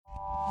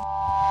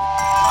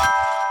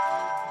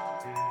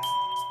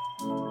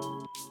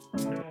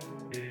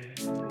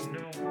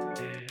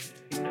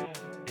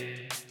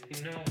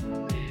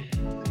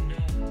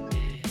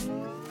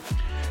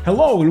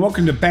Hello and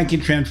welcome to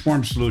Banking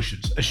Transformed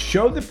Solutions, a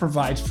show that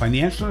provides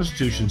financial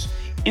institutions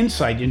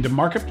insight into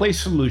marketplace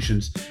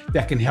solutions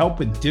that can help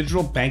with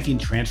digital banking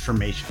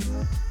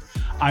transformation.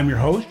 I'm your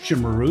host,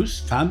 Jim Marous,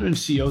 founder and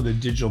CEO of the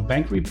Digital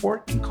Bank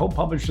Report and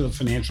co-publisher of the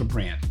Financial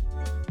Brand.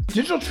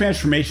 Digital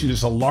transformation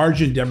is a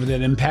large endeavor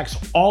that impacts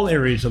all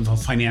areas of a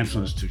financial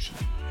institution.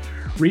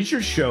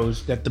 Research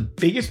shows that the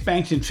biggest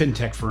banks and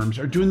fintech firms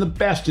are doing the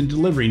best in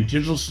delivering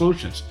digital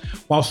solutions,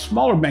 while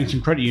smaller banks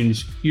and credit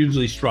unions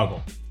usually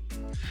struggle.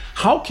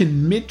 How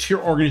can mid-tier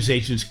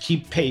organizations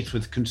keep pace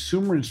with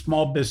consumer and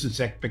small business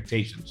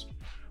expectations?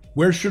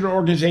 Where should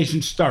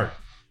organizations start?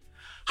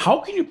 How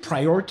can you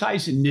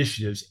prioritize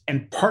initiatives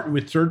and partner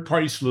with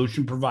third-party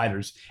solution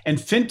providers and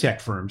fintech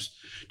firms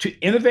to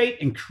innovate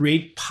and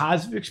create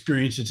positive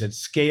experiences at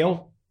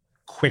scale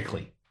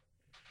quickly?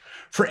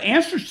 For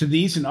answers to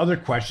these and other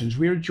questions,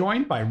 we are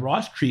joined by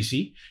Ross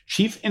Creasy,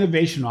 Chief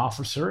Innovation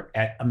Officer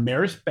at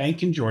Ameris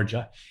Bank in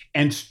Georgia,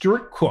 and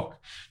Stuart Cook,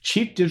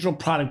 Chief Digital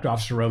Product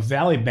Officer of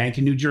Valley Bank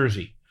in New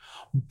Jersey.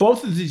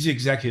 Both of these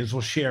executives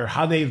will share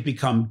how they have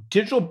become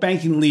digital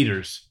banking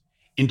leaders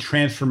in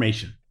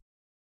transformation.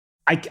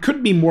 I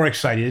couldn't be more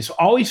excited. It's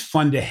always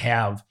fun to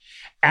have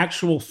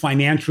actual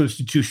financial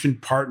institution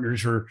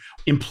partners or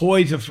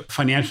employees of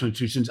financial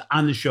institutions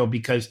on the show,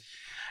 because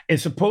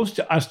as opposed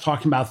to us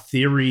talking about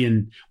theory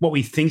and what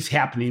we think's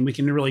happening, we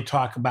can really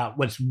talk about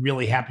what's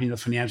really happening in the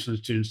financial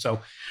institution. So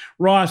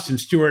Ross and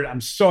Stuart, I'm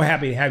so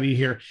happy to have you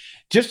here.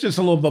 Just as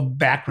a little bit of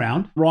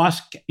background,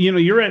 Ross,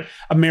 you're at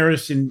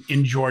Ameris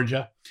in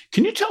Georgia.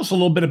 Can you tell us a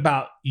little bit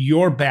about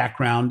your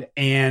background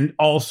and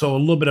also a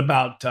little bit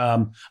about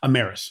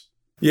Ameris?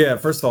 Yeah,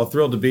 first of all,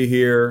 thrilled to be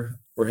here.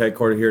 We're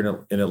headquartered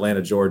here in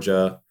Atlanta,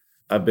 Georgia.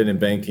 I've been in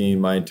banking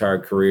my entire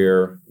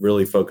career,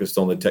 really focused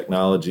on the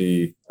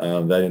technology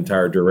that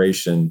entire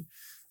duration.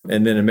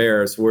 And then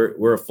Ameris,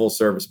 we're a full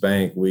service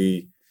bank.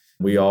 We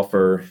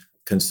offer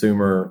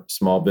consumer,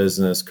 small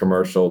business,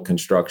 commercial,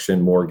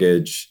 construction,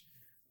 mortgage,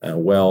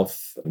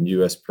 wealth,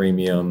 U.S.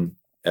 premium,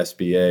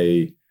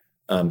 SBA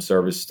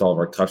service to all of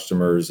our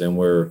customers. And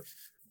we're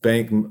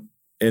bank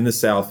in the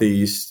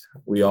Southeast.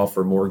 We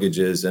offer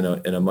mortgages in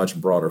a much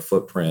broader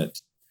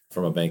footprint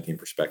from a banking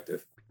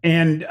perspective.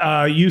 And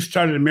you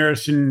started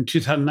Ameris in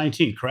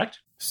 2019, correct?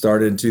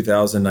 Started in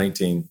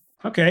 2019.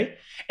 Okay.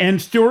 And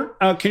Stuart,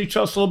 can you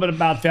tell us a little bit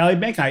about Valley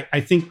Bank?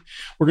 I think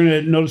we're going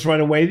to notice right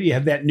away that you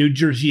have that New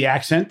Jersey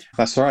accent.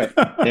 That's right.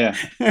 Yeah.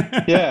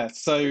 Yeah.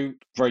 So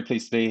very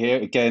pleased to be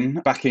here again,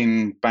 back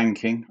in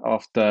banking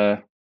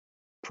after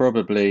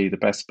probably the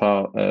best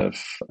part of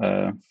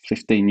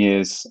 15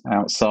 years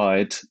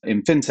outside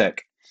in fintech.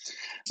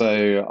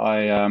 So I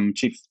am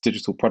Chief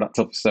Digital Product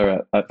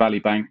Officer at Valley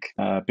Bank.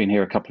 Been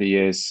here a couple of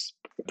years.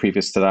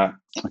 Previous to that,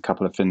 a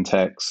couple of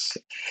fintechs.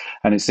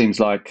 And it seems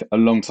like a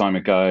long time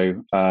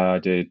ago, I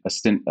did a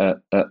stint at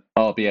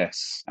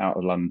RBS out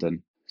of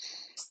London.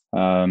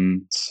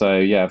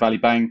 Valley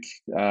Bank,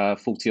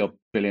 40-odd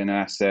billion in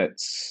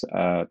assets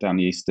down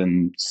the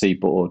eastern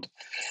seaboard.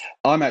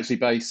 I'm actually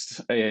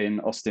based in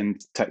Austin,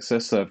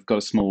 Texas. So I've got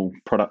a small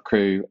product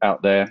crew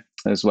out there,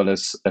 as well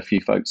as a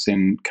few folks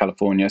in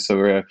California. So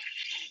we're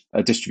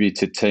a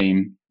distributed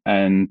team,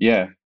 and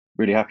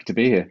really happy to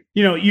be here.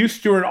 You,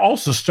 Stuart,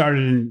 also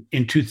started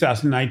in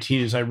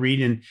 2019, as I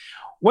read. And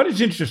what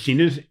is interesting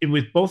is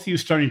with both of you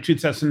starting in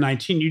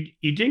 2019,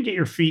 you didn't get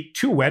your feet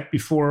too wet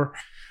before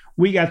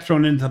we got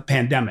thrown into the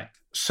pandemic.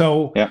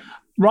 So,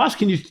 Ross,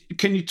 can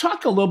you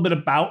talk a little bit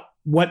about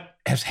what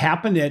has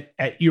happened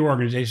at your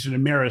organization,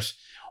 Ameris,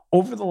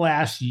 over the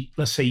last,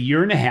 let's say,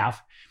 year and a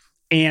half,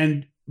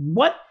 and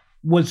what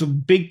was a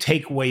big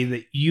takeaway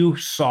that you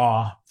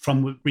saw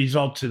from the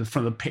results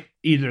from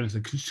either the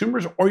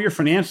consumers or your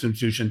financial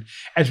institution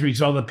as a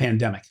result of the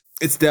pandemic?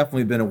 It's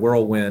definitely been a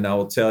whirlwind. I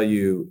will tell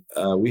you,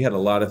 we had a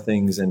lot of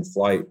things in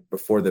flight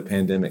before the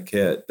pandemic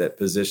hit that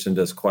positioned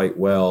us quite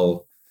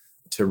well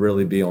to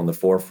really be on the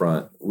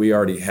forefront. We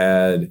already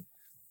had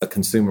a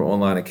consumer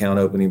online account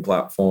opening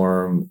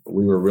platform.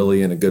 We were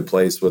really in a good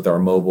place with our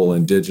mobile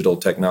and digital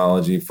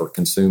technology for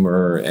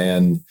consumer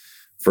and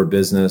for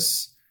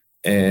business.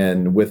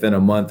 And within a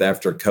month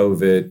after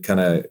COVID kind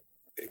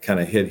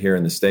of hit here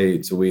in the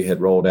States, we had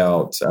rolled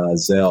out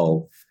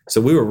Zelle. So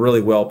we were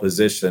really well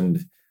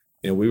positioned.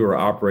 We were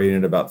operating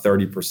at about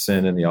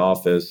 30% in the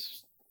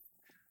office,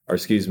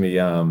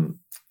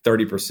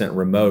 30%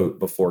 remote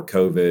before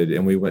COVID.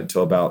 And we went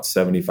to about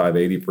 75,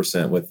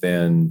 80%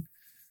 within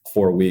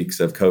 4 weeks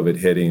of COVID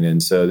hitting.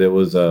 And so there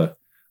was a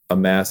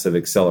massive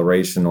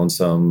acceleration on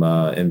some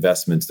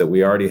investments that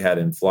we already had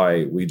in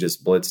flight. We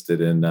just blitzed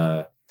it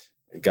and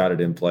got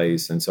it in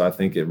place. And so I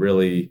think it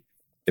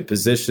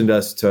positioned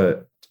us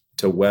to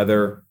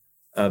weather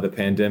the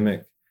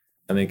pandemic.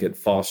 I think it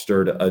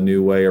fostered a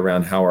new way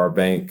around how our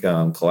bank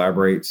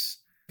collaborates.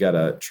 Got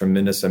a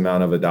tremendous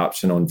amount of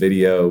adoption on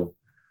video,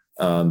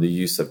 the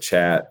use of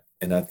chat.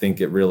 And I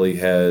think it really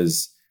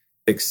has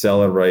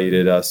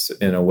accelerated us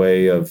in a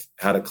way of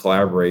how to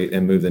collaborate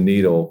and move the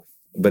needle.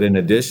 But in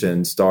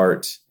addition,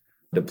 start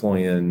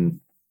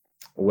deploying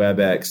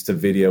WebEx to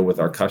video with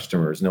our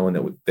customers, knowing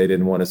that they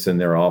didn't want us in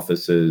their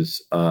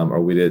offices,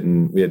 or we had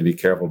to be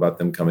careful about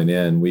them coming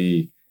in.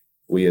 We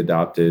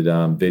adopted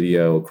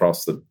video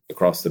across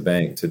the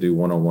bank to do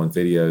one-on-one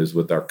videos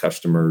with our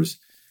customers.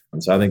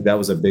 And so I think that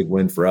was a big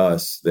win for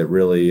us that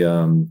really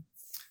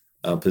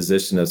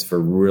positioned us for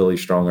really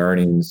strong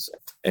earnings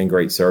and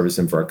great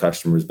servicing for our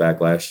customers back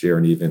last year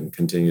and even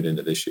continued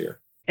into this year.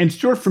 And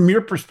Stuart, from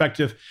your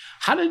perspective,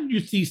 how did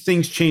you see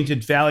things change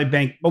at Valley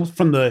Bank, both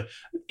from the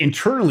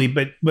internally,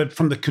 but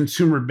from the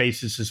consumer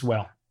basis as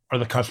well, or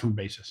the customer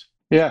basis?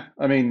 Yeah,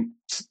 I mean,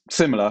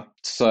 similar.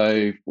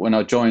 So when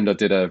I joined, I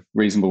did a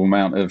reasonable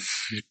amount of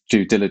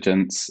due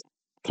diligence.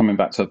 Coming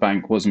back to a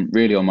bank wasn't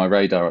really on my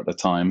radar at the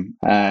time.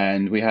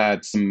 And we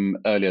had some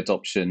early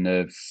adoption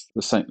of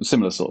the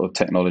similar sort of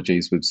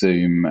technologies with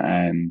Zoom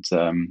and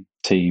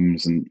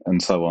Teams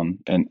and so on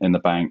in the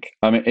bank.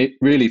 I mean, it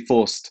really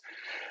forced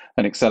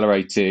and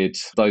accelerated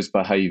those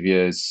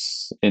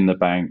behaviors in the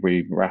bank.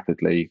 We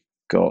rapidly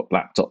got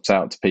laptops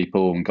out to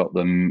people and got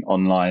them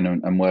online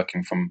and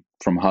working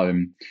from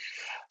home.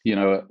 You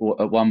know,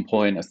 at one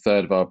point, a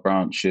third of our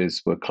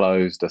branches were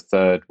closed, a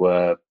third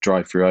were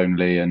drive-through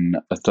only, and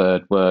a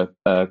third were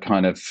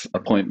kind of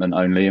appointment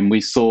only. And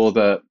we saw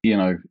that, you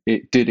know,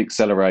 it did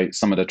accelerate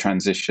some of the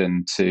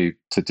transition to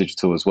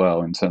digital as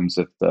well in terms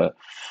of the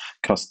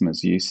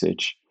customers'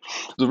 usage.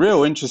 The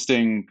real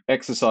interesting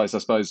exercise, I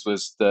suppose,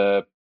 was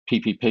the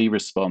PPP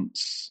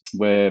response,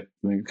 where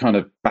we kind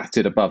of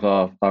batted above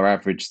our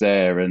average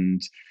there,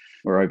 and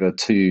we're over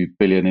 2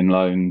 billion in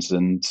loans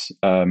and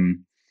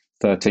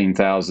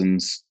 13,000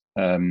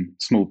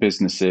 small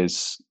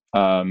businesses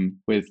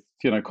with,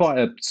 you know, quite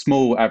a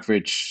small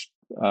average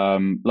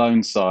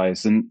loan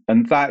size, and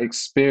that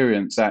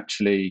experience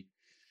actually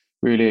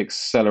really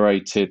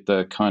accelerated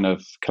the kind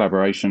of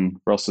collaboration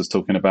Ross was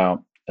talking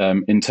about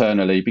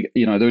internally.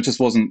 You know, there just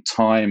wasn't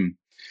time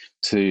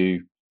to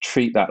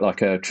treat that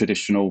like a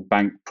traditional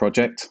bank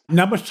project.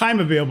 Not much time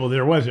available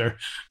there, was there?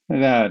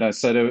 No.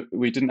 So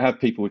we didn't have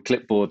people with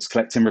clipboards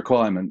collecting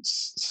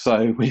requirements.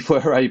 So we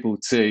were able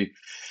to,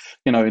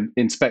 you know,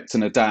 inspect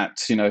and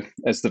adapt, you know,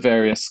 as the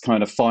various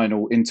kind of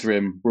final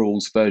interim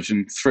rules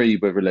version 3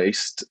 were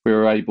released. We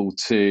were able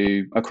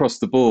to, across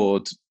the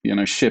board, you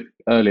know, ship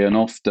early and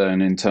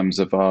often in terms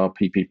of our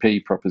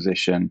PPP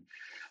proposition.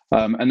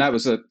 And that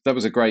was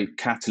a great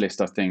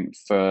catalyst, I think,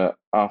 for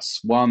us.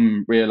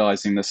 One,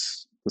 realizing the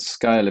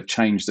scale of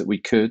change that we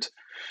could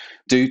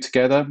do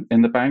together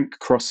in the bank,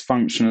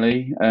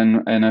 cross-functionally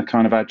and in a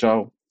kind of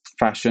agile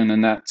fashion.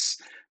 And that's,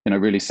 you know,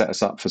 really set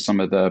us up for some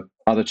of the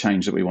other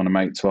change that we want to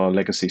make to our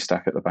legacy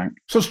stack at the bank.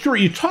 So Stuart,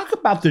 you talk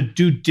about the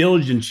due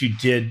diligence you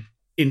did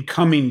in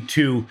coming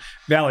to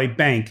Valley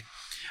Bank.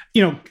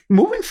 You know,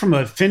 moving from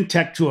a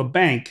fintech to a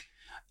bank,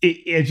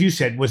 as you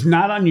said, was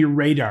not on your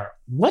radar.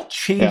 What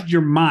changed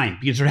your mind?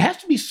 Because there has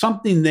to be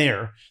something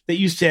there that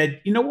you said,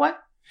 you know what?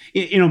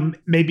 You know,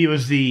 maybe it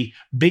was the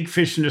big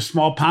fish in a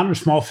small pond or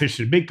small fish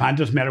in a big pond,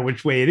 doesn't matter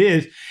which way it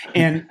is.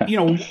 And, you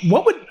know,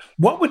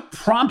 what would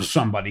prompt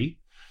somebody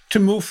to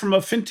move from a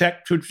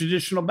fintech to a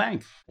traditional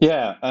bank?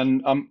 Yeah,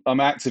 and I'm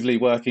actively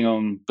working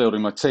on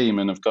building my team,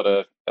 and I've got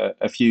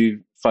a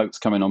few folks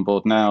coming on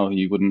board now who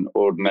you wouldn't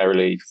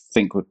ordinarily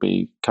think would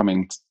be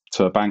coming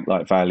to a bank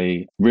like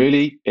Valley.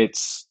 Really,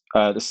 it's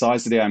the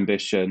size of the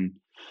ambition,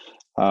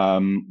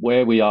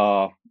 where we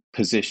are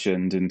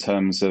positioned in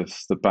terms of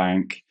the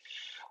bank.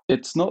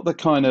 It's not the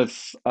kind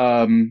of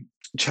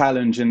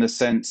challenge in the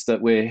sense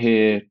that we're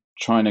here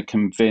trying to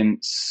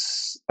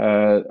convince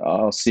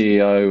our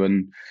CEO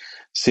and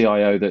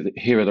CIO that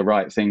here are the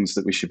right things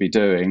that we should be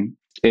doing.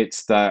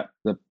 It's that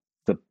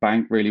the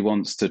bank really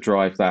wants to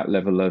drive that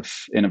level of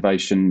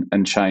innovation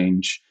and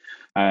change.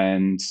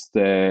 And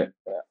I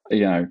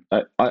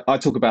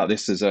talk about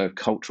this as a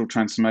cultural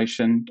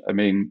transformation. I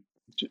mean,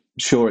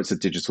 sure, it's a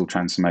digital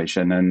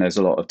transformation and there's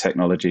a lot of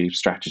technology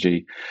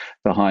strategy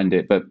behind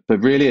it, but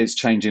really it's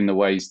changing the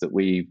ways that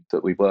we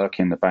work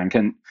in the bank.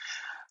 And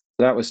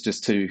that was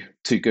just too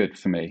good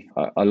for me.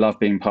 I love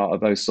being part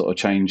of those sort of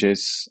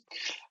changes.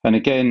 And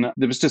again,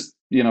 there was just,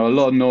 you know, a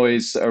lot of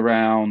noise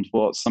around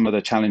what some of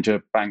the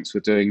challenger banks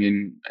were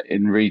doing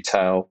in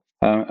retail.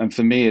 And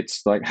for me,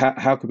 it's like,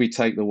 how could we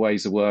take the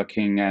ways of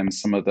working and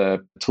some of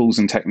the tools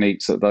and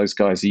techniques that those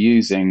guys are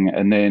using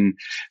and then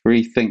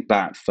rethink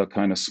that for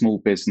kind of small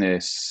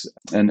business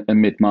and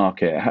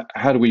mid-market?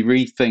 How do we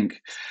rethink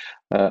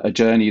a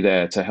journey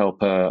there to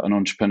help an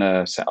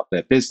entrepreneur set up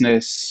their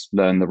business,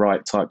 learn the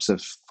right types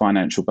of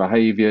financial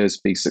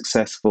behaviors, be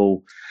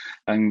successful,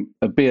 and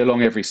be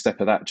along every step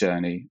of that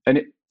journey?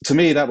 And to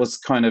me, that's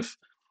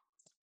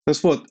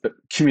what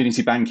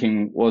community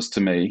banking was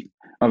to me.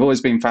 I've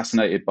always been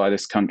fascinated by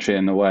this country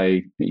and the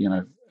way, you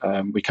know,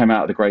 we came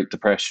out of the Great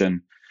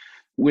Depression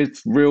with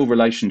real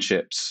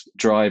relationships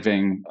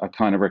driving a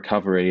kind of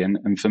recovery.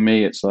 And for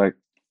me, it's like,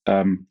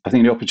 I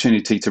think the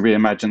opportunity to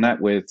reimagine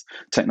that with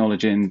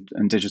technology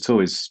and digital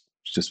is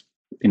just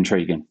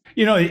intriguing.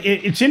 You know,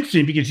 it's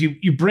interesting because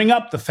you bring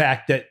up the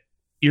fact that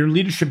your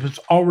leadership is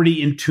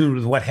already in tune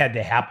with what had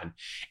to happen.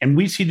 And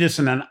we see this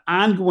on an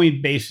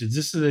ongoing basis.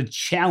 This is a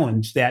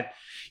challenge that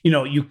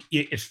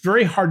it's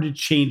very hard to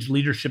change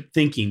leadership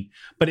thinking,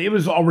 but it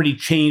was already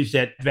changed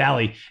at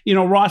Valley.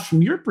 Ross,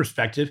 from your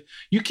perspective,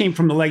 you came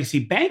from the legacy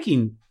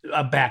banking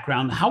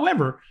background.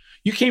 However,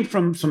 you came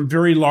from some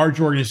very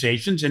large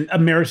organizations, and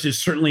Ameris is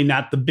certainly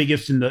not the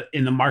biggest in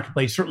the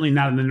marketplace. Certainly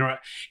not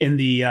in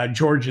the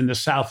Georgia and the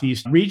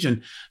Southeast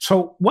region.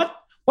 So what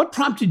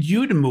prompted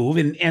you to move?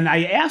 And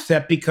I ask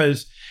that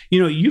because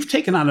you've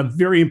taken on a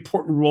very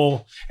important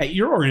role at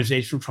your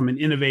organization from an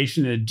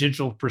innovation and a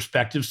digital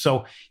perspective.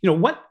 So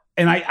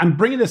I'm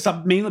bringing this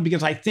up mainly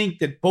because I think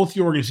that both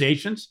your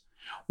organizations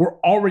were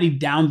already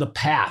down the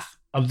path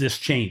of this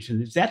change.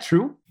 And is that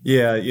true?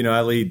 Yeah,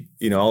 I lead,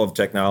 all of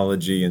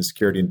technology and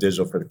security and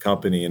digital for the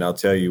company. And I'll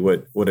tell you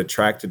what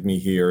attracted me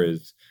here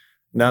is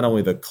not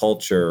only the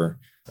culture,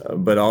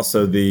 but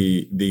also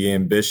the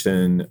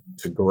ambition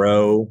to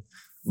grow,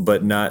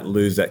 but not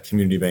lose that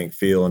community bank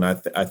feel. And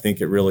I think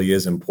it really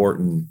is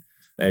important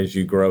as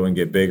you grow and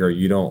get bigger,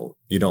 you don't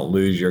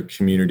lose your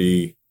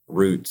community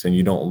roots and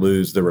you don't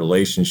lose the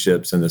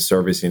relationships and the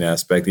servicing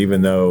aspect,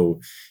 even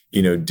though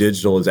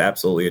digital is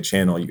absolutely a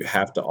channel you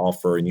have to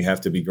offer and you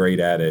have to be great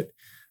at it.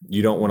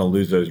 You don't want to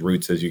lose those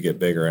roots as you get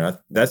bigger. And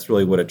that's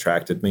really what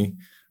attracted me.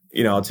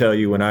 I'll tell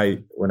you, when I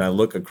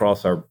look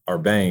across our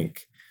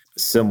bank,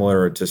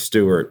 similar to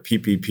Stuart,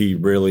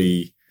 PPP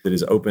really that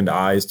has opened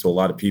eyes to a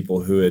lot of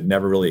people who had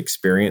never really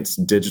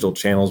experienced digital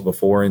channels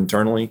before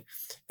internally.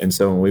 And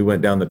so when we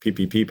went down the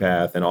PPP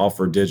path and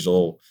offered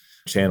digital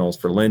channels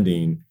for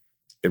lending,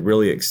 it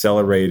really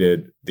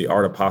accelerated the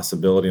art of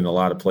possibility in a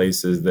lot of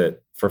places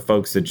that for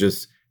folks that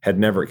just had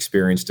never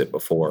experienced it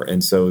before.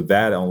 And so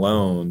that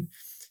alone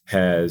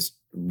has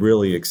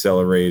really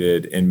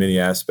accelerated in many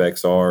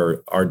aspects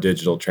our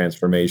digital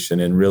transformation.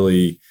 And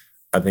really,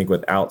 I think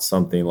without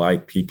something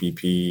like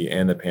PPP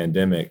and the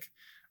pandemic,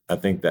 I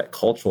think that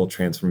cultural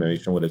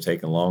transformation would have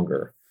taken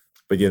longer.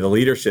 But yeah, the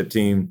leadership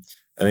team,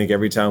 I think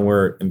every time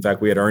in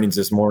fact, we had earnings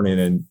this morning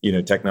and,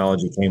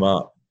 technology came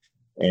up.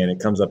 And it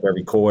comes up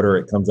every quarter.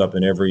 It comes up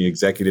in every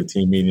executive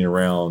team meeting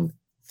around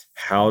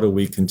how do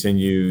we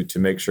continue to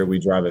make sure we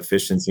drive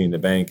efficiency in the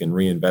bank and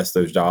reinvest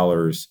those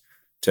dollars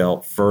to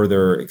help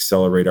further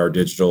accelerate our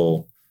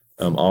digital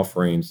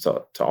offerings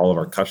to all of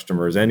our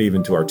customers and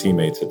even to our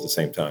teammates at the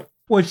same time.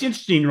 Well, it's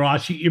interesting,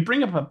 Ross. You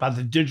bring up about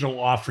the digital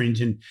offerings,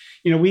 and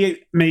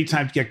we many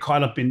times get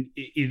caught up in.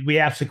 We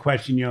ask the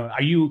question,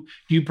 do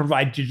you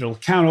provide digital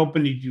account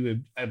opening? Do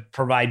you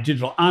provide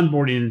digital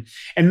onboarding?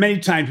 And many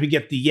times we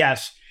get the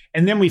yes.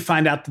 And then we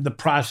find out that the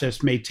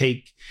process may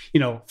take,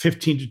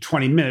 15 to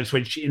 20 minutes,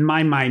 which in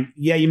my mind,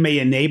 yeah, you may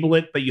enable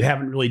it, but you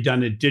haven't really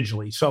done it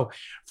digitally. So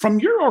from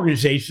your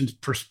organization's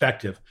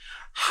perspective,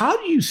 how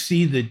do you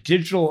see the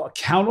digital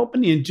account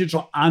opening and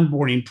digital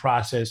onboarding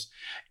process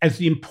as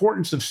the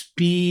importance of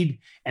speed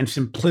and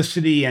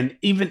simplicity and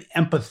even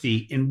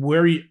empathy in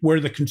where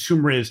the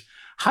consumer is?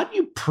 How do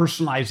you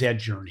personalize that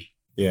journey?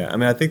 Yeah,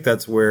 I think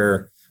that's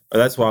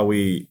why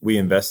we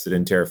invested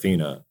in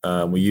Terafina.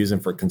 We use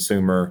them for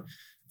consumer.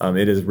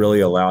 It has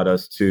really allowed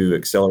us to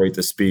accelerate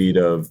the speed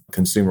of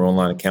consumer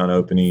online account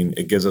opening.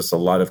 It gives us a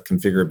lot of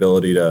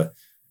configurability to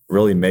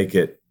really make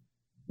it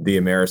the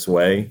Ameris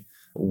way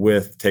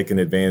with taking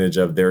advantage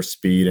of their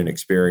speed and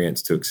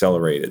experience to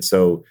accelerate it.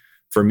 So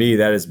for me,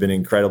 that has been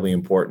incredibly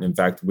important. In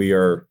fact, we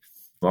are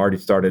already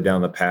started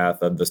down the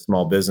path of the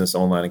small business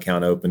online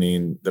account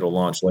opening that'll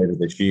launch later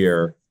this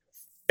year.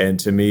 And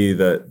to me,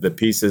 the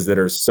pieces that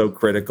are so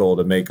critical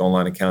to make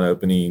online account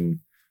opening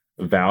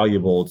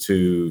valuable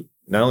to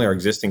not only our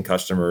existing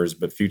customers,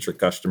 but future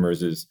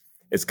customers is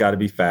it's got to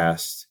be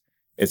fast.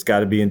 It's got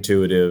to be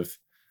intuitive.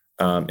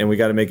 And we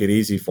got to make it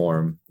easy for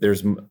them.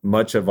 There's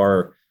much of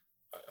our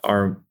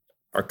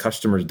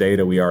customers'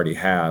 data we already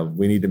have.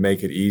 We need to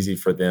make it easy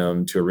for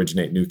them to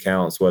originate new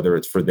accounts, whether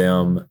it's for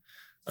them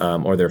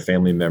or their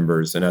family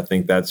members. And I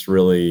think that's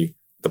really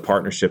the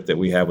partnership that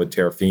we have with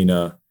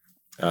Terafina.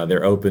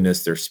 Their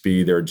openness, their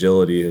speed, their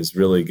agility has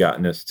really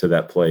gotten us to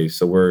that place.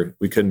 So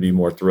we couldn't be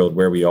more thrilled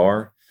where we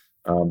are.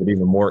 But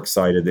even more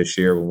excited this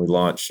year when we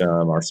launch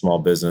our small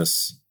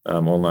business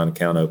online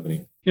account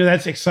opening.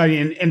 That's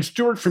exciting. And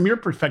Stuart, from your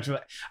perspective,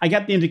 I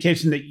got the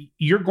indication that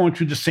you're going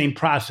through the same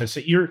process,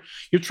 that you're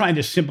trying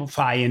to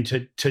simplify and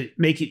to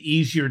make it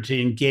easier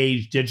to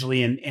engage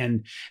digitally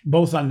and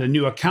both on the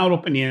new account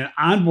opening and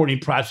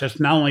onboarding process,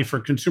 not only for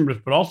consumers,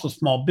 but also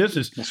small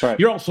business. That's right.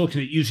 You're also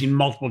looking at using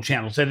multiple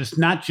channels, that it's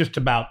not just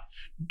about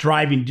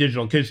driving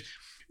digital, because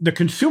the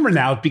consumer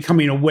now is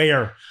becoming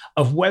aware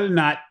of whether or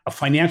not a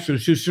financial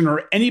institution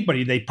or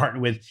anybody they partner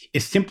with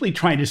is simply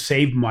trying to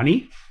save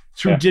money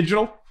through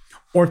digital,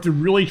 or if they're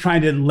really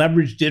trying to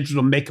leverage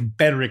digital to make a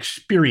better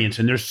experience.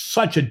 And there's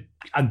such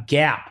a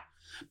gap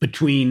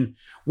between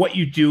what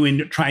you do and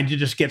trying to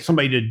just get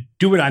somebody to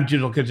do it on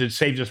digital because it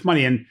saves us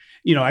money. And,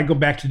 I go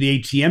back to the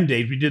ATM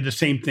days. We did the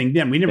same thing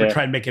then. We never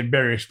tried to make it a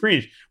better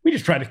experience. We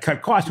just tried to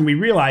cut costs. And we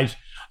realized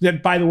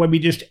that, by the way, we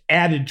just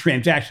added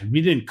transactions.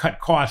 We didn't cut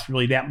costs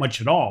really that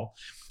much at all.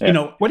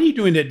 Yeah. What are you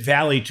doing at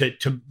Valley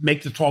to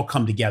make this all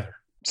come together?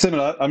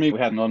 Similar. We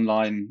had an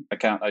online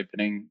account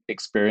opening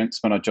experience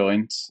when I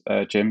joined,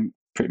 Jim.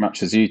 pretty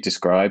much as you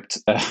described.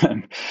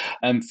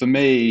 And for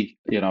me,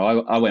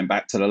 I went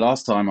back to the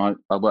last time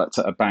I worked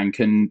at a bank,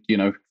 and,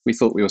 we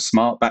thought we were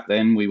smart back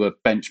then. We were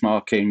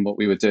benchmarking what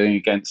we were doing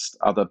against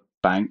other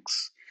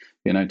banks.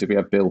 Did we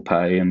have bill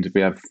pay, and did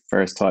we have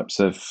various types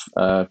of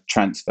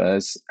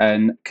transfers?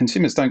 And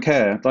consumers don't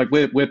care. Like,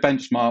 we're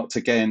benchmarked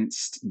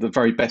against the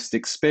very best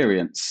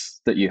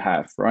experience that you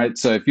have, right?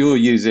 So if you're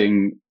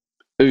using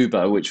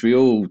Uber, which we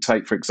all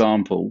take for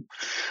example,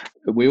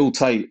 we all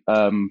take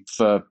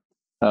for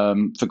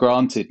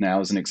granted now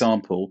as an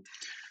example.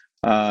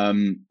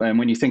 And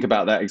when you think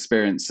about that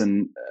experience,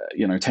 and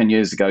 10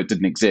 years ago it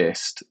didn't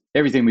exist,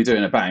 everything we do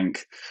in a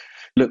bank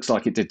looks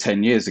like it did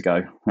 10 years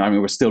ago. I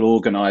mean, we're still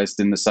organized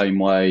in the same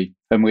way,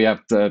 and we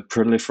have the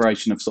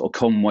proliferation of sort of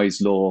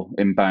Conway's law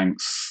in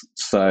banks.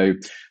 So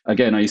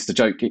again, I used to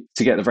joke,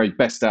 to get the very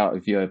best out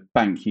of your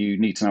bank, you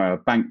need to know how a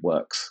bank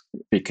works,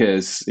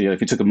 because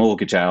if you took a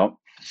mortgage out,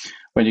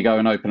 when you go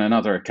and open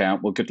another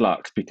account, well, good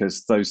luck,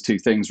 because those two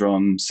things are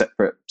on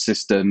separate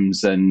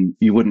systems and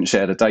you wouldn't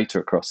share the data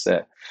across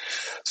there.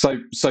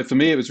 So for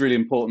me, it was really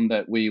important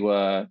that we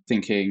were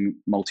thinking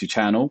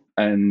multi-channel,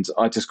 and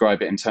I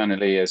describe it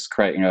internally as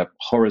creating a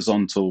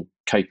horizontal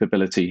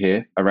capability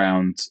here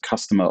around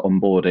customer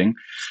onboarding.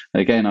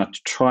 And again, I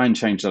try and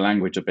change the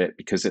language a bit,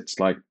 because it's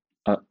like,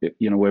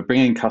 we're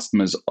bringing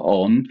customers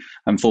on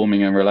and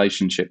forming a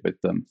relationship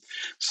with them.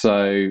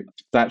 So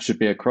that should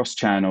be across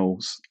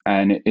channels,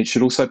 and it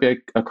should also be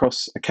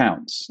across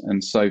accounts.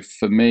 And so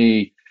for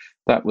me,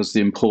 that was the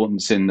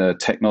importance in the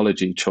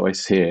technology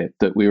choice here,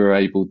 that we were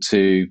able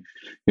to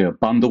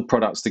bundle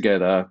products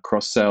together,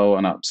 cross-sell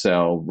and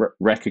upsell,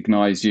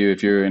 recognize you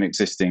if you're an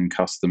existing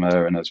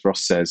customer, and as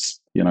Ross says,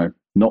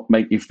 not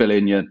make you fill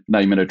in your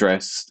name and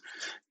address,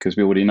 because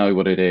we already know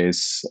what it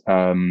is.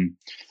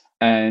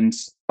 And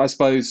I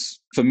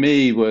suppose for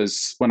me,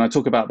 was when I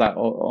talk about that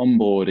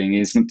onboarding,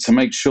 is to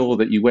make sure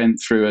that you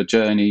went through a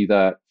journey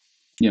that,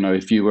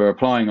 if you were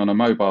applying on a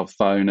mobile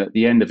phone, at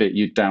the end of it,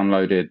 you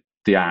downloaded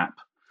the app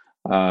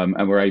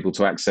and were able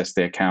to access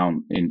the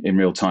account in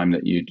real time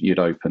that you'd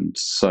opened.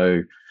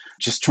 So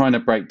just trying to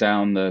break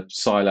down the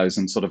silos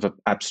and sort of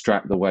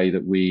abstract the way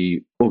that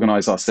we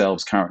organize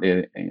ourselves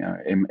currently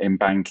in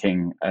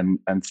banking, and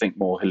think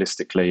more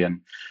holistically and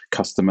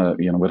customer,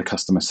 with a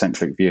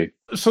customer-centric view.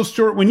 So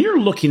Stuart, when you're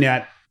looking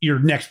at your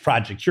next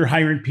project, you're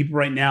hiring people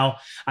right now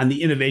on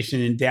the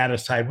innovation and data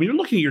side. When you're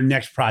looking at your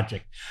next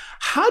project,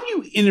 how do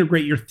you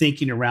integrate your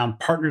thinking around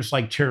partners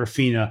like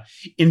Terafina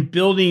in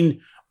building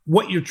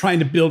what you're trying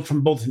to build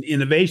from both an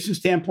innovation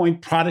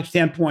standpoint, product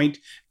standpoint,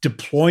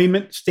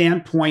 deployment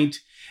standpoint,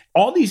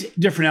 all these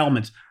different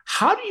elements?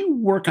 How do you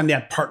work on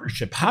that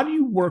partnership? How do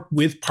you work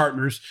with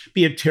partners,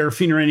 be it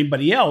Terafina or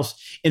anybody else,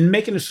 in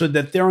making it so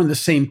that they're on the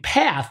same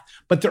path,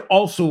 but they're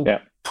also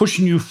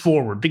pushing you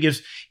forward?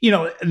 Because,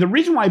 the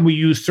reason why we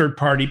use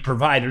third-party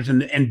providers,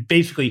 and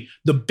basically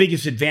the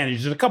biggest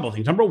advantage is a couple of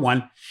things. Number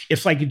one,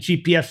 it's like a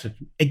GPS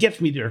system. It gets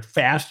me there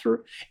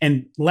faster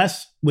and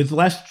with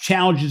less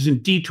challenges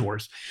and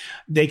detours.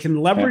 They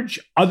can leverage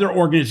other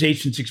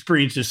organizations'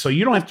 experiences, so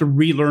you don't have to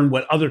relearn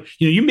what other,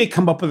 you may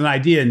come up with an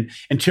idea,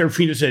 and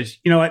Terafina says,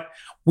 you know what,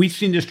 we've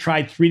seen this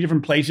tried 3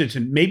 different places,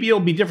 and maybe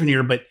it'll be different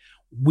here, but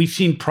we've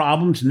seen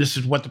problems, and this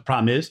is what the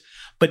problem is.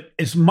 But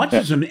as much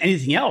as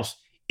anything else,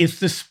 it's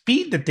the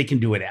speed that they can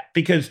do it at.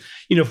 Because,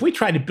 if we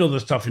try to build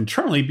this stuff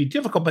internally, it'd be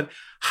difficult. But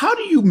how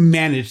do you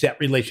manage that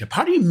relationship?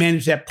 How do you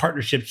manage that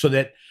partnership so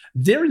that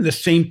they're in the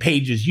same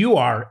page as you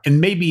are,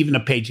 and maybe even a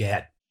page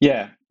ahead?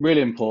 Yeah,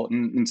 really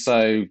important. And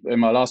so in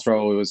my last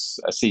role, I was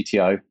a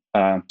CTO.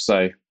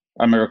 So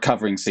I'm a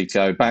recovering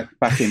CTO,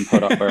 back in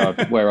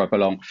product where I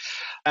belong.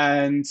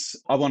 And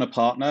I want a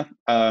partner.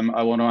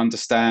 I want to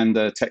understand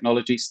the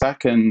technology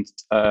stack. And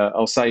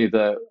I'll say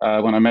that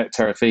when I met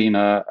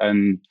Terafina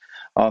and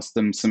asked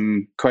them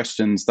some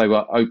questions, they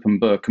were open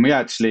book. And we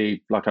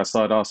actually, I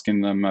started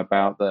asking them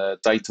about the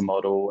data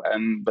model,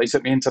 and they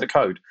took me into the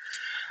code,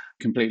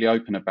 completely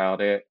open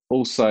about it.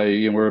 Also,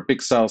 we're a big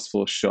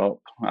Salesforce shop.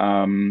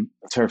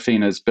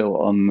 Terafina is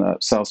built on the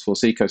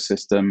Salesforce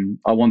ecosystem.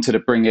 I wanted to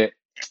bring it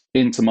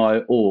into my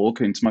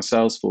org, into my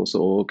Salesforce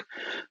org,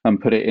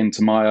 and put it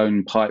into my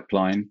own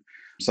pipeline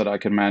so that I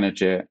could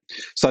manage it.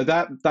 So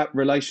that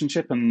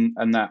relationship and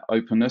that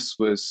openness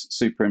was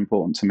super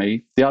important to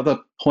me. The other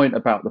point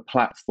about the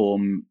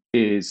platform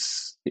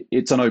is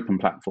it's an open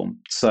platform.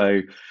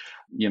 So,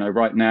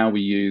 right now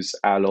we use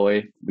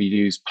Alloy, we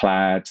use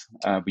Plaid,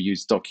 we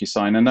use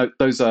DocuSign, and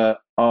those are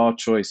our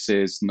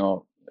choices,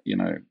 not,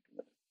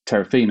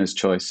 Terafina's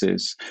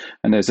choices.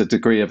 And there's a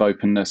degree of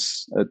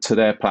openness to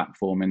their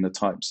platform in the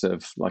types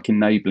of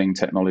enabling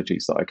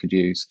technologies that I could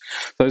use.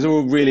 Those are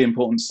all really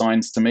important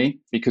signs to me,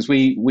 because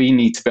we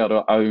need to be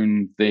able to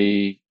own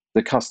the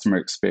customer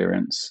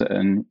experience.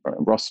 And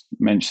Ross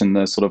mentioned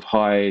the sort of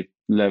high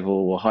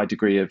level or high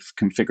degree of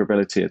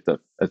configurability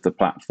of the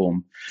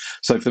platform.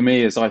 So for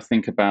me, as I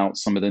think about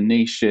some of the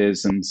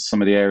niches and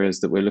some of the areas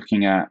that we're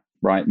looking at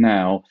right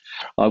now,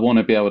 I want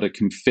to be able to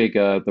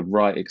configure the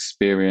right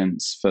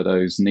experience for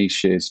those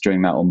niches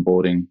during that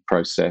onboarding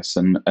process,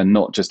 and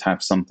not just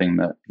have something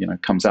that,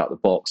 comes out of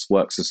the box,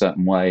 works a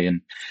certain way,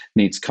 and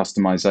needs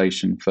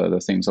customization for the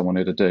things I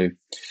wanted to do.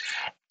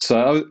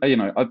 So,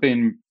 I've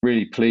been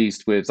really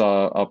pleased with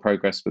our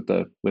progress with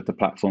the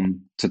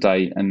platform to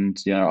date, and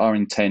our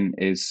intent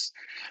is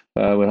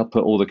we'll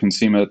put all the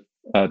consumer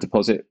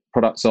deposit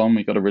products on.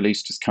 We've got a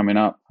release just coming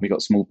up. We've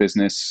got small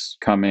business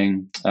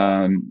coming.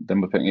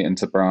 Then we're putting it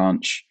into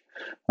branch,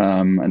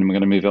 and we're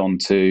going to move on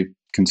to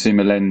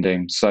consumer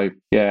lending. So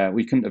yeah,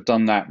 we couldn't have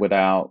done that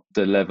without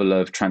the level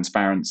of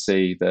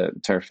transparency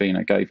that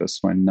Terafina gave us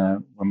when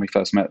we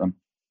first met them.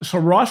 So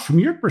Ross, from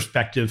your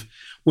perspective,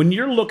 when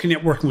you're looking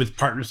at working with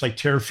partners like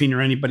Terafina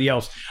or anybody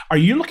else, are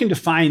you looking to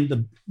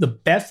find the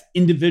best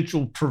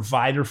individual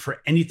provider for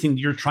anything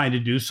you're trying to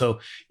do? So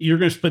you're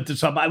going to split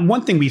this up.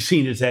 One thing we've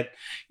seen is that,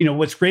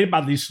 what's great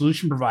about these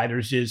solution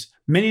providers is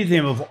many of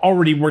them have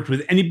already worked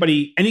with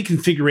any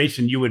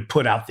configuration you would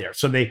put out there.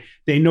 So they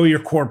know your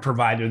core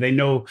provider. They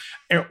know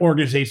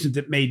organizations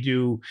that may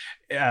do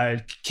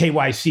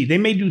KYC. They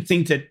may do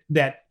things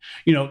that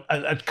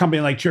a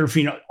company like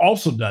Terafina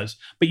also does,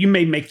 but you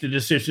may make the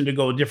decision to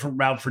go a different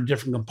route for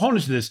different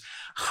components of this.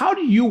 How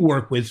do you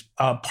work with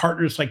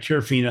partners like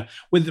Terafina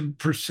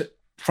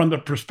from the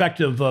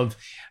perspective of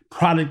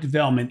product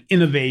development,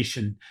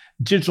 innovation,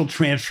 digital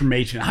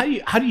transformation?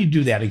 How do you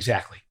do that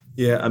exactly?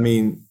 Yeah, I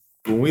mean,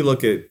 when we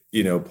look at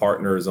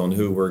partners on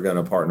who we're going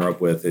to partner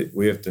up with,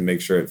 we have to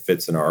make sure it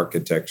fits in our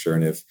architecture.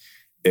 And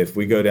if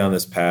we go down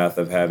this path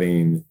of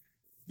having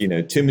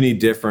too many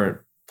different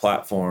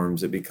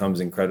platforms, it becomes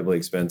incredibly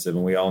expensive.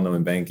 And we all know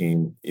in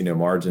banking,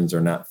 margins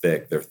are not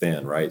thick, they're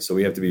thin, right? So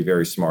we have to be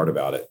very smart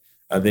about it.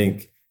 I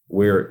think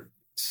we're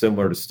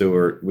similar to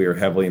Stuart. We are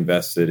heavily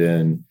invested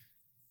in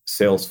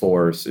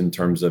Salesforce in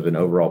terms of an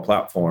overall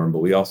platform, but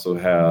we also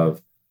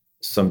have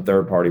some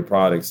third-party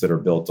products that are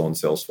built on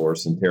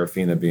Salesforce, and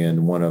Terafina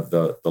being one of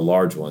the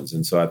large ones.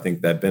 And so I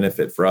think that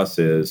benefit for us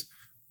is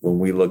when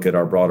we look at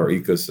our broader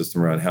ecosystem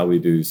around how we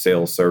do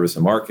sales, service,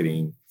 and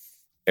marketing,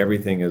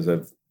 everything is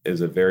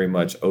a very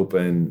much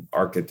open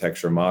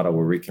architecture model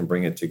where we can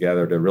bring it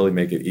together to really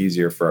make it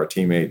easier for our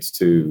teammates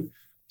to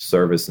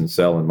service and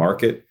sell and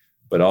market,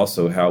 but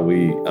also how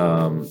we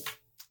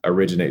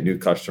originate new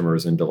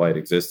customers and delight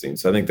existing.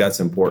 So I think that's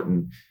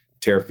important.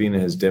 Terafina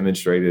has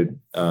demonstrated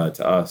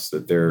to us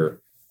that they're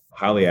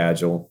highly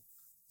agile.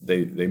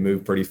 They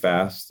move pretty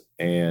fast,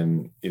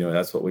 and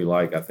that's what we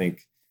like. I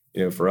think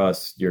for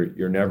us,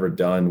 you're never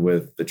done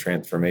with the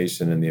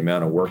transformation and the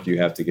amount of work you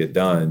have to get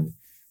done.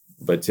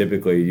 But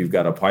typically, you've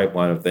got a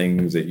pipeline of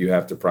things that you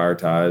have to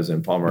prioritize.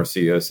 And Palmer, our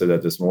CEO, said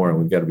that this morning.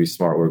 We've got to be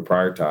smart where we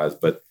prioritize.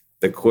 But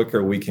the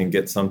quicker we can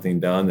get something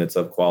done that's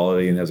of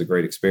quality and has a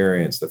great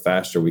experience, the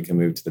faster we can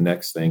move to the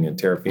next thing. And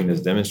Terafina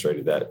has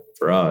demonstrated that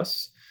for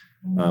us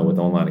with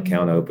online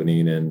account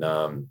opening and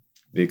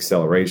the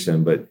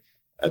acceleration. But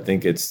I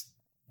think it's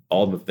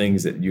all the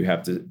things that you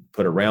have to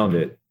put around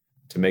it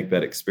to make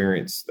that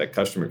experience, that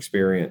customer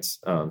experience,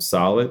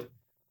 solid.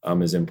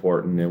 Is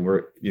important, and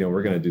we're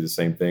going to do the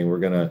same thing. We're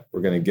going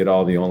to get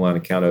all the online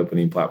account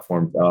opening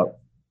platforms up,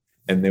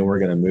 and then we're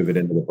going to move it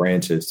into the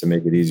branches to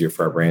make it easier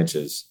for our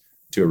branches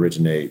to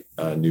originate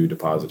new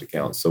deposit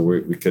accounts. So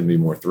we couldn't be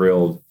more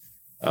thrilled.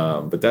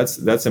 But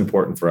that's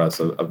important for us,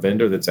 a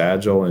vendor that's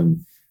agile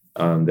and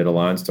that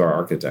aligns to our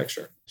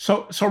architecture.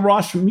 So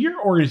Ross, from your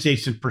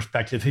organization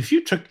perspective, if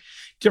you took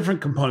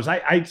different components,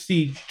 I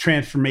see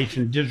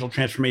digital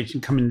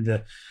transformation coming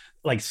into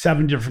like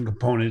 7 different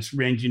components,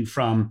 ranging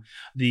from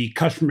the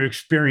customer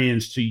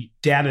experience to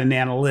data and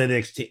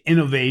analytics to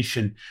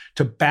innovation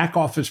to back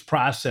office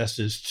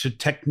processes to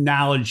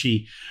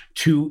technology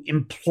to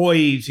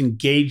employees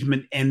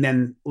engagement and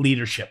then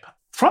leadership.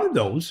 From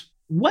those,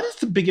 what is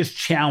the biggest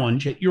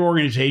challenge at your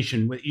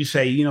organization that you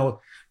say,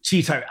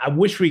 geez, I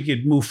wish we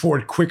could move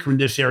forward quicker in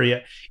this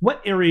area?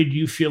 What area do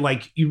you feel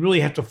like you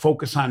really have to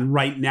focus on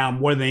right now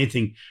more than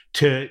anything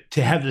to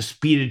have the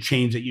speed of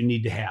change that you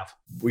need to have?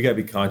 We got to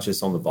be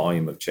conscious on the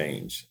volume of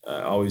change.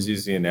 I always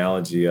use the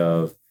analogy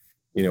of,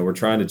 we're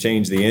trying to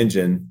change the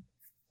engine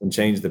and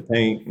change the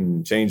paint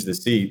and change the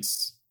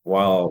seats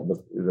while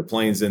the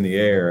plane's in the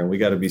air. And we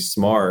got to be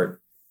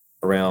smart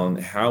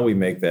around how we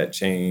make that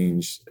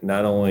change,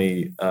 not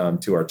only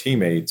to our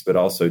teammates, but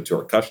also to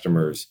our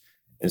customers.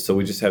 And so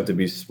we just have to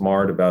be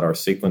smart about our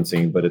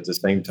sequencing, but at the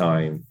same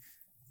time,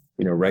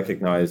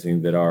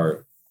 recognizing that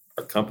our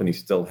company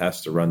still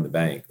has to run the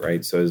bank,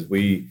 right? So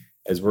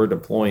as we're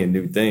deploying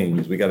new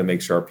things, we got to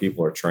make sure our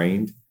people are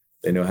trained.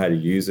 They know how to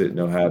use it,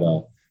 know how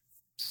to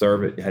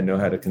serve it, know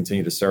how to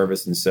continue to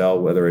service and sell,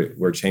 whether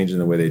we're changing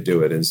the way they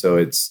do it. And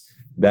so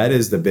that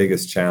is the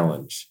biggest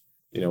challenge.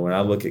 When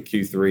I look at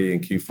Q3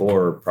 and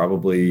Q4,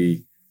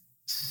 probably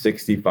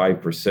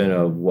 65%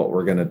 of what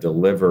we're going to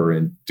deliver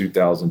in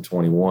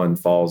 2021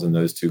 falls in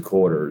those 2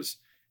 quarters.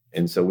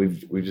 And so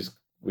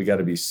we got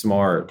to be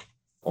smart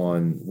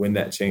on when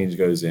that change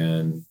goes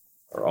in.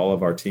 Are all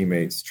of our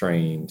teammates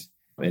trained?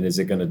 And is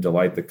it going to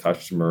delight the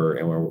customer?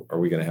 And are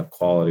we going to have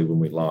quality when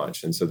we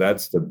launch? And so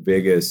that's the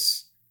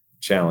biggest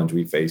challenge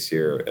we face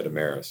here at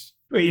Ameris.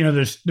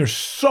 There's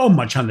so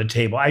much on the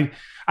table.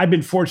 I've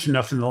been fortunate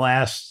enough in the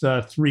last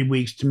 3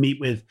 weeks to meet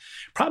with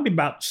probably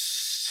about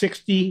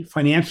 60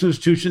 financial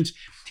institutions.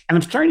 And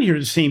I'm starting to hear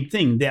the same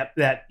thing,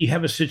 that you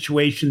have a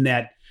situation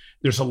that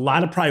there's a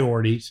lot of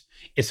priorities.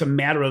 It's a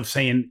matter of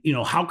saying,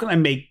 how can I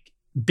make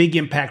big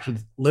impact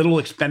with little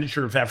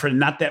expenditure of effort? And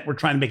not that we're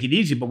trying to make it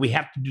easy, but we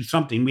have to do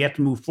something. We have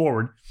to move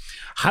forward.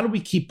 How do we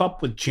keep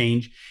up with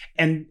change?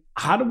 And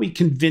how do we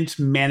convince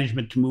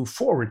management to move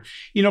forward?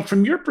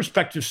 From your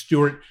perspective,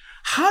 Stuart,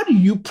 how do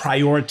you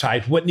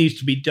prioritize what needs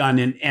to be done?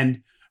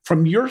 And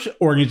from your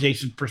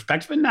organization's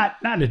perspective, and not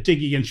a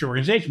dig against your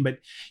organization, but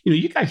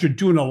you guys are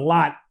doing a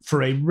lot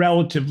for a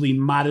relatively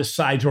modest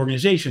sized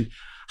organization.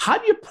 How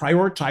do you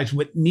prioritize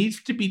what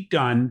needs to be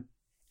done?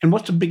 And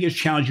what's the biggest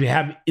challenge you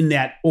have in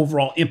that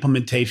overall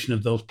implementation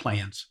of those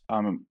plans?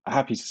 I'm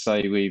happy to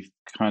say we've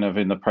kind of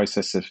in the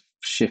process of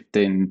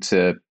shifting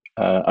to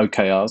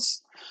OKRs.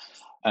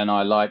 And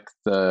I like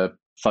the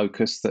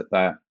focus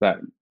that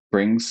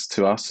brings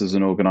to us as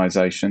an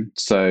organization.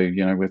 So,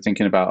 we're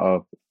thinking about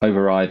our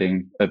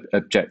overriding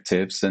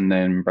objectives and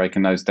then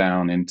breaking those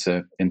down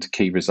into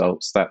key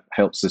results. That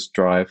helps us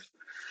drive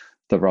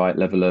the right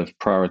level of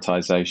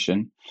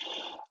prioritization.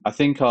 I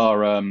think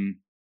our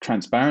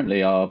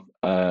transparently our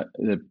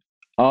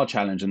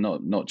challenge, and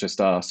not just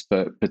us,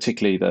 but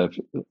particularly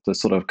the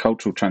sort of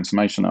cultural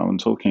transformation that I'm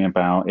talking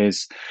about,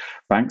 is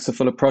banks are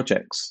full of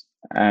projects.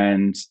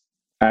 And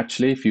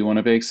actually, if you want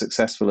to be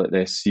successful at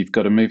this, you've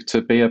got to move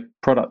to be a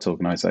product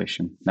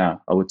organization.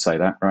 Now, I would say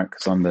that, right,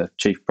 because I'm the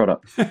chief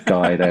product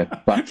guy there.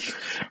 But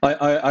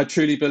I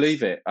truly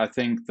believe it. I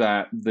think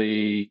that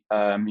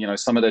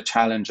some of the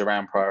challenge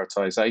around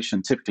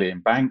prioritization, typically in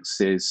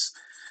banks, is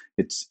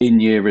it's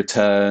in-year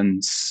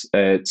returns.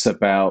 It's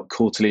about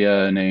quarterly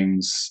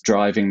earnings,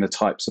 driving the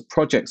types of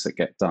projects that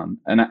get done,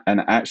 and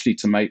actually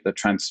to make the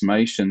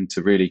transformation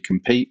to really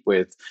compete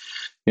with,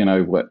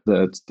 what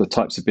the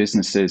types of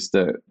businesses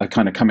that are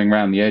kind of coming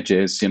around the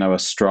edges. A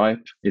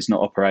Stripe is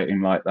not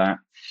operating like that.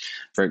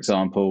 For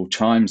example,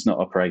 Chime's not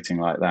operating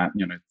like that.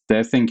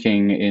 They're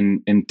thinking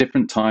in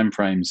different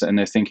timeframes, and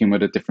they're thinking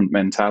with a different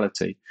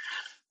mentality.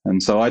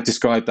 And so I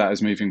describe that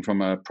as moving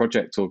from a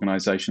project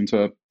organization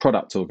to a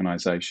product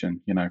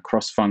organization,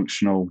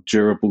 cross-functional,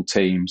 durable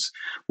teams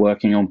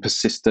working on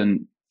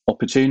persistent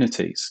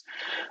opportunities.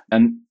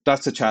 And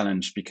that's a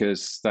challenge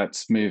because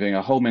that's moving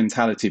a whole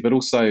mentality, but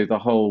also the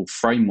whole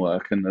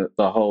framework and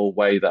the whole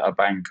way that a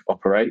bank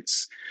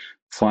operates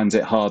finds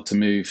it hard to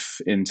move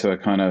into a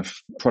kind of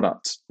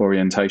product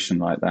orientation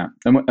like that.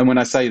 And when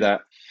I say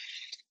that,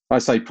 I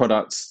say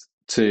products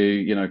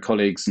to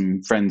colleagues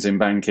and friends in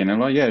banking, and I'm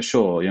like, yeah,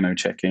 sure,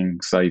 checking,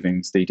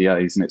 savings,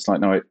 DDAs, and it's like,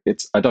 no,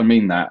 I don't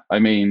mean that. I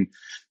mean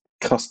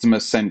customer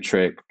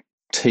centric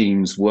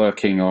teams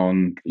working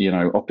on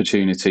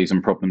opportunities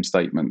and problem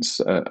statements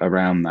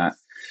around that.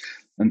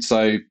 And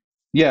so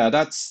yeah,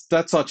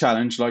 that's our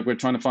challenge. Like, we're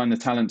trying to find the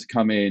talent to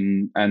come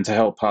in and to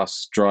help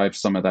us drive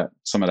some of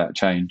that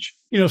change.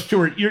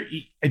 Stuart,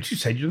 as you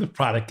said, you're the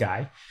product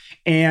guy,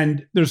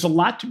 and there's a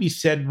lot to be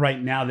said right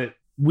now that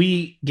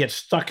we get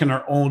stuck in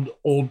our own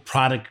old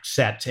product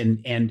sets,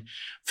 and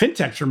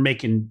fintechs are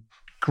making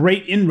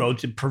great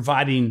inroads in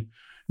providing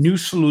new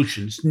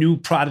solutions, new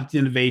product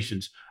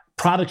innovations,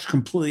 products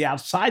completely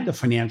outside the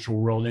financial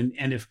world.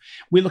 And if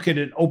we look at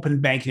an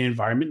open banking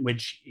environment,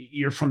 which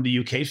you're from the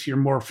UK, so you're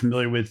more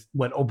familiar with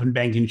what open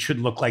banking should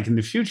look like in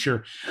the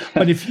future.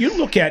 But if you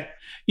look at,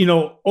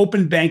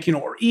 open banking,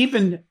 or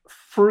even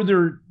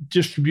further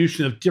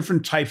distribution of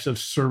different types of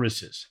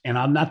services, and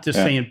I'm not just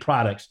saying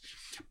products,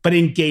 but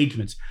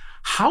engagements,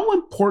 how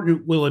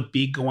important will it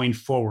be going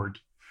forward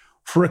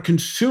for a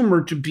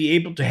consumer to be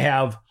able to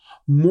have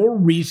more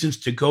reasons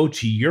to go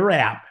to your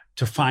app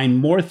to find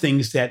more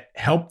things that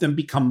help them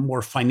become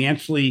more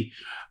financially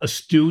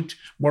astute,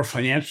 more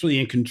financially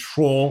in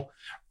control,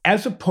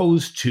 as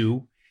opposed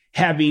to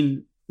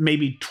having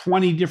maybe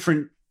 20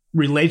 different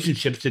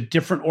relationships to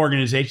different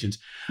organizations?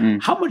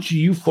 How much do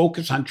you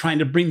focus on trying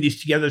to bring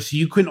these together so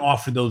you can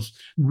offer those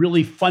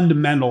really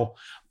fundamental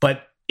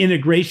but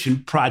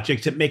integration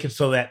projects that make it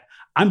so that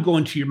I'm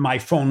going to my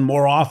phone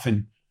more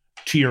often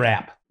to your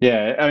app?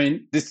 Yeah, I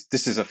mean, this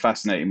is a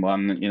fascinating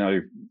one.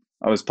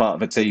 I was part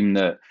of a team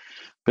that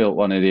built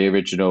one of the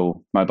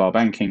original mobile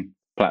banking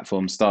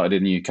platforms, started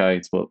in the UK.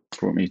 It's what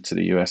brought me to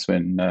the US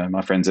when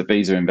my friends at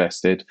Visa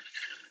invested,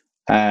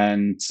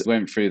 and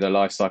went through the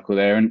life cycle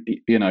there. And,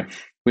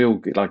 we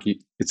all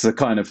it's the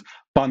kind of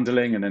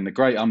bundling, and then the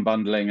great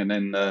unbundling, and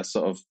then the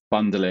sort of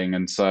bundling.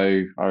 And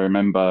so I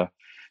remember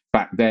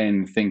back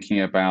then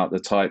thinking about the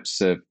types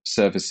of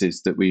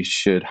services that we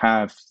should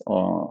have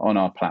on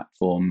our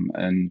platform.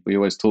 And we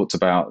always talked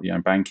about,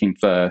 banking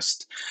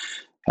first.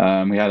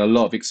 We had a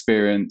lot of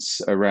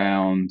experience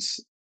around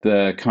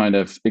the kind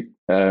of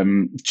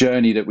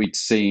journey that we'd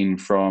seen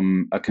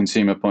from a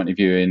consumer point of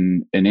view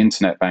in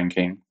internet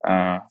banking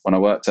when I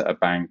worked at a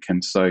bank.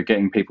 And so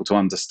getting people to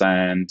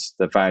understand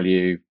the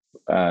value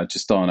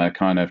just on a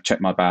kind of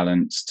check my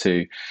balance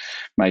to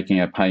making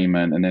a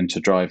payment and then to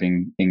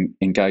driving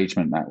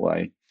engagement that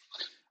way.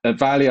 At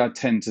Valley, I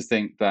tend to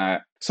think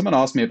that someone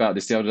asked me about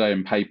this the other day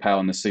in PayPal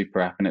and the super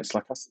app, and it's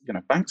like,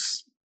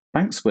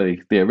 banks were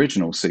the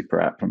original super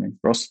app. I mean,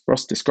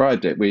 Ross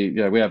described it. We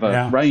have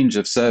a range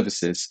of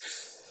services.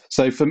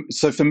 So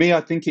for me,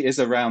 I think it is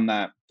around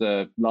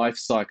the life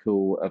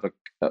cycle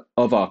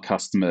of our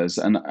customers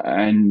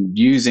and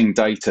using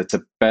data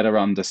to better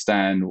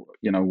understand,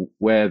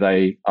 where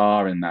they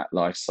are in that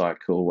life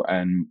cycle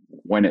and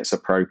when it's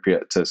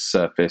appropriate to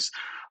surface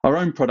our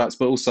own products,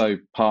 but also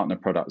partner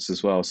products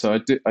as well. So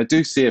I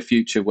do see a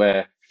future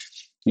where,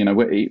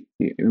 we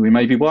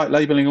may be white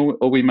labeling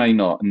or we may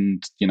not.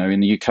 And, in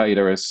the UK,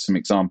 there are some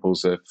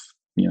examples of,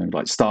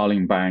 like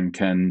Starling Bank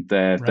and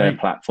their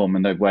platform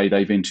and the way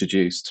they've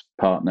introduced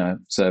partner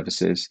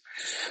services.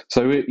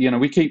 So,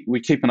 we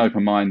keep an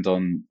open mind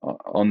on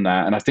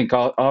that. And I think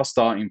our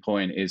starting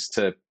point is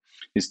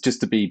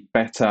just to be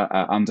better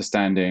at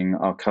understanding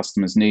our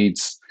customers'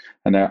 needs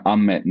and their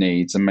unmet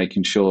needs and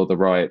making sure the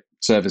right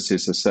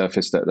services are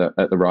surfaced at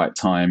the right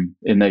time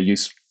in their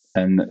use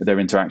and their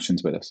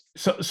interactions with us.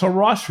 So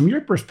Ross, from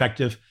your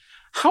perspective,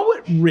 how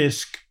at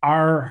risk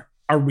are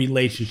our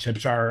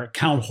relationships, our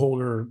account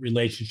holder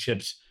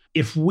relationships,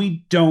 if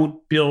we don't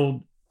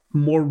build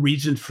more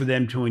reasons for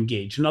them to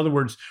engage? In other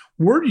words,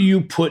 where do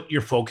you put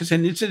your focus?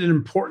 And is it an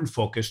important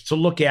focus to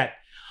look at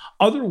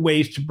other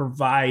ways to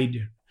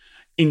provide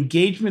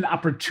engagement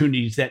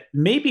opportunities that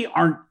maybe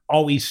aren't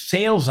always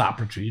sales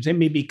opportunities? They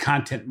may be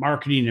content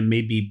marketing and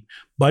maybe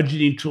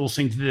budgeting tools,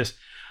 things like this.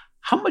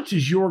 How much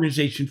does your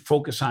organization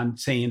focus on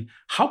saying,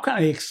 how can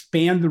I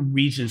expand the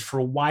reasons for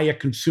why a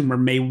consumer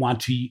may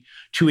want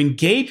to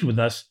engage with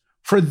us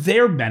for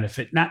their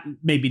benefit, not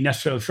maybe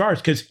necessarily for ours?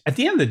 Because at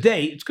the end of the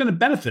day, it's going to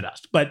benefit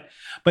us. But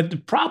the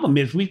problem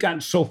is we've gotten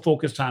so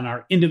focused on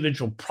our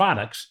individual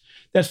products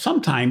that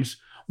sometimes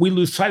we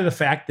lose sight of the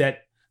fact that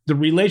the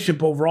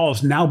relationship overall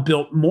is now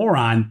built more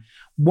on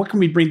what can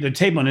we bring to the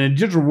table. And in a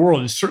digital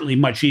world, it's certainly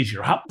much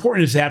easier. How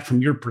important is that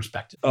from your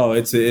perspective? Oh,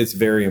 it's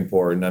very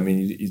important. I mean,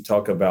 you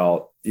talk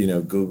about,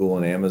 Google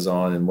and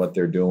Amazon and what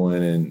they're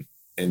doing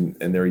and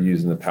they're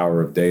using the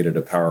power of data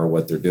to power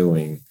what they're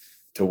doing.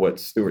 To what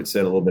Stuart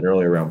said a little bit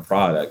earlier around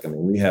product. I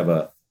mean, we have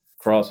a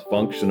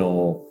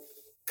cross-functional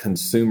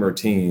consumer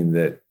team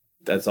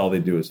that's all they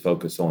do is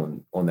focus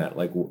on that.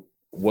 Like,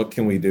 what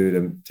can we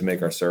do to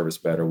make our service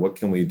better? What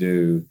can we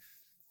do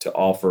to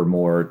offer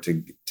more, to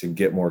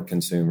get more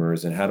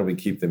consumers, and how do we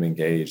keep them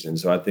engaged? And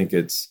so I think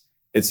it's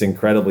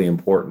incredibly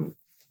important.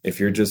 If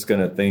you're just going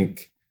to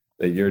think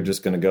that you're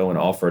just going to go and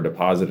offer a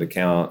deposit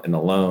account and a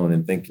loan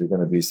and think you're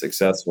going to be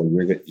successful,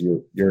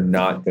 you're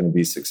not going to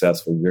be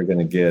successful. You're going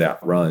to get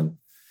outrun.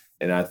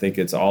 And I think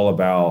it's all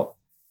about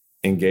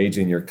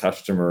engaging your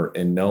customer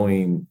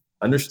and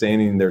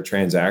understanding their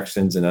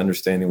transactions and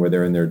understanding where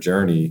they're in their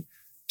journey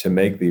to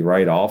make the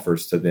right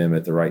offers to them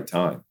at the right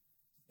time.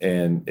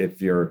 And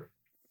if your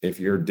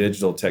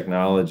digital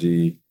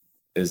technology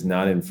is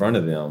not in front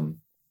of them,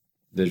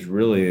 there's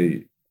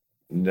really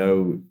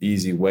no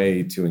easy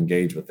way to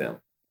engage with them.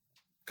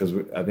 Because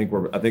I think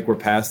we're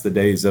past the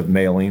days of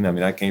mailing. I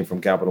mean, I came from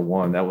Capital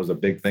One. That was a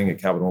big thing at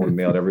Capital One. We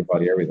mailed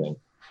everybody everything.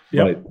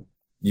 Yep. But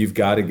you've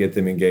got to get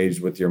them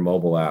engaged with your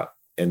mobile app,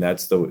 and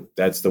that's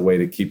the way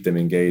to keep them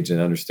engaged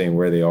and understand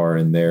where they are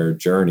in their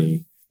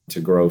journey to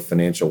grow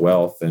financial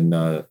wealth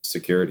and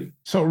security.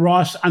 So,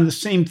 Ross, on the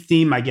same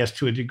theme, I guess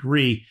to a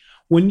degree,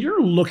 when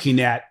you're looking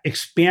at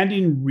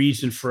expanding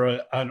reason for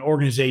an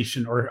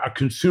organization or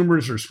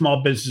consumers or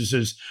small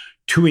businesses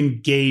to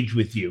engage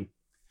with you,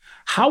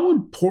 how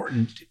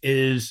important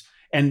is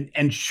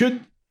and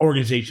should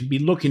organization be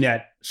looking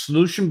at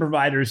solution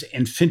providers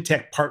and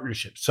fintech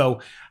partnerships?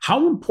 So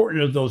how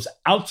important are those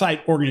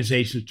outside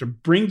organizations to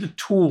bring the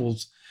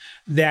tools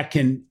that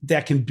can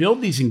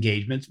build these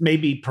engagements,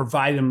 maybe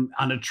provide them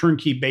on a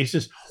turnkey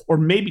basis, or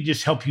maybe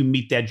just help you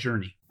meet that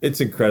journey? It's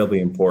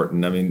incredibly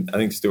important. I mean, I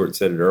think Stuart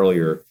said it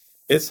earlier.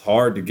 It's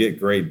hard to get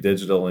great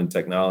digital and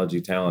technology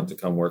talent to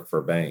come work for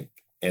a bank,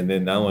 and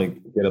then not only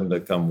get them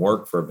to come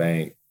work for a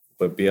bank,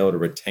 but be able to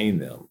retain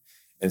them.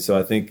 And so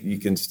I think you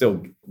can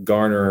still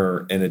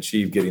garner and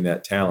achieve getting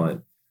that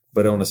talent,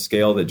 but on a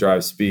scale that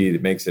drives speed,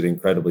 it makes it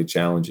incredibly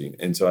challenging.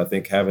 And so I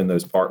think having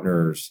those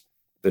partners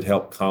that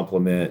help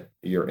complement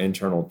your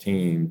internal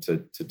team to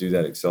do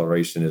that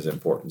acceleration is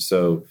important.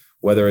 So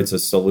whether it's a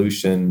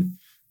solution,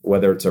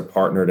 whether it's a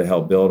partner to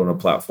help build on a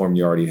platform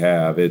you already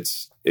have,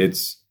 it's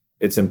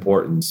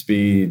important.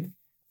 Speed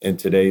in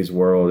today's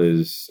world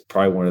is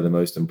probably one of the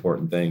most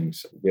important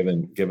things,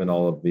 given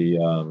all of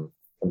the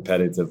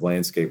competitive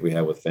landscape we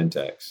have with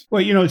fintechs.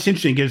 Well, it's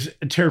interesting because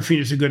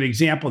Terafina is a good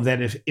example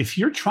that if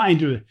you're trying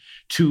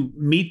to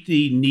meet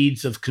the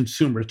needs of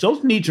consumers,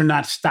 those needs are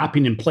not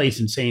stopping in place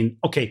and saying,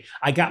 okay,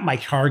 I got my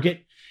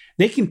target.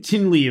 They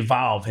continually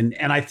evolve. And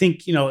I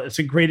think, it's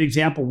a great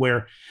example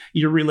where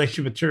your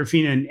relationship with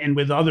Terafina and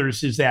with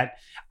others is that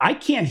I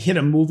can't hit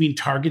a moving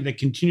target that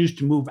continues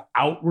to move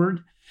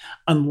outward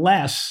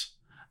unless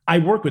I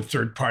work with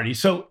third parties.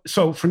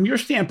 So from your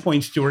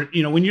standpoint, Stuart,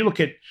 when you look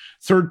at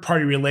third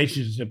party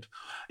relationships,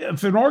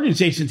 if an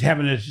organization's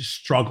having a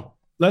struggle,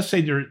 let's say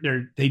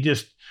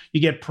you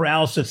get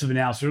paralysis of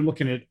analysis. They're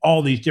looking at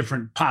all these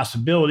different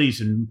possibilities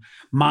and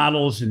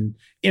models and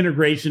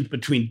integrations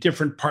between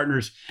different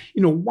partners.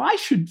 Why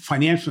should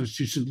financial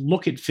institutions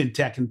look at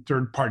fintech and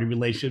third party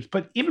relationships?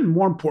 But even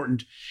more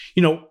important,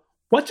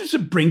 what does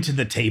it bring to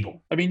the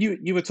table? I mean,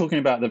 you were talking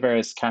about the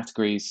various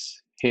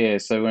categories here.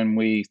 So when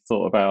we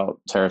thought about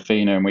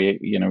Terafina,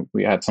 and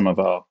we had some of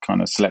our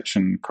kind of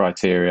selection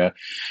criteria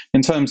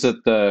in terms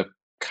of the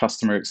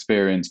customer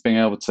experience, being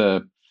able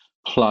to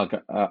plug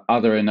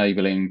other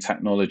enabling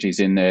technologies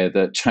in there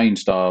that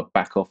changed our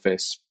back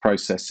office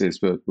processes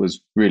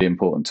was really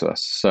important to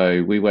us.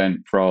 So we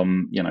went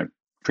from,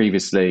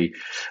 previously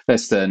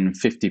less than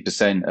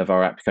 50% of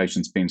our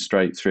applications being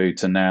straight through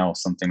to now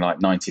something like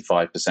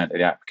 95% of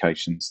the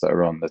applications that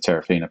are on the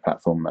Terafina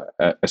platform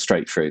are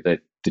straight through. They're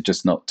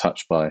just not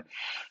touched by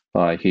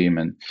a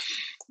human.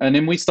 And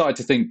then we started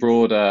to think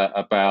broader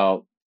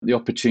about the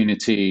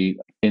opportunity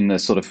in the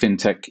sort of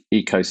fintech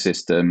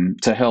ecosystem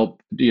to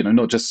help,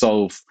 not just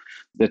solve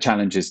the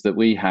challenges that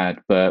we had,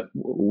 but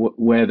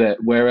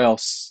where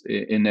else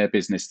in their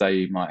business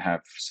they might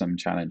have some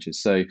challenges.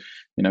 So,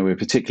 we're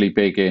particularly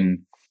big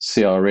in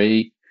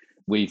CRE.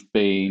 We've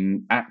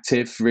been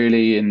active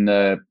really in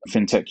the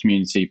fintech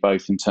community,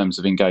 both in terms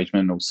of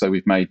engagement, and also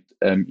we've made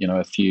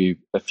a few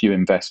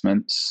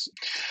investments.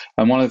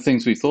 And one of the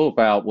things we thought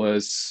about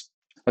was,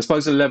 I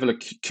suppose, a level of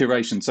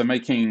curation. So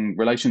making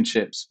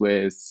relationships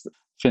with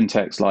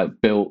fintechs like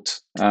Built,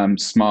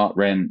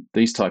 SmartRent,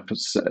 these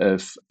types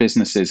of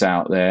businesses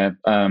out there,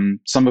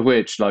 some of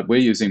which, like, we're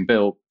using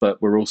Built, but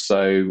we're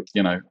also,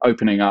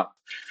 opening up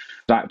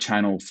that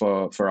channel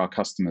for our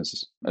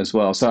customers as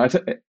well. So I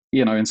think,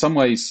 in some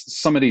ways,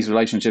 some of these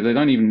relationships, they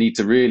don't even need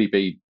to really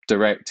be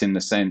direct in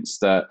the sense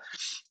that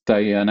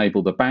they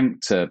enable the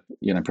bank to,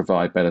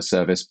 provide better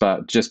service,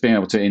 but just being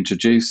able to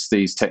introduce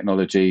these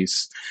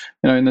technologies,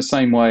 in the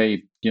same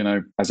way,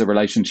 as a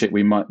relationship,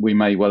 we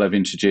may well have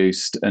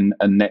introduced and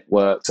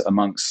networked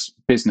amongst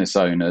business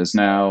owners.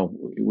 Now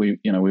we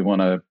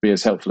want to be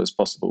as helpful as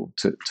possible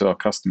to our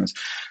customers.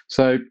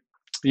 So,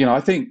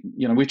 I think,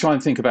 we try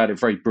and think about it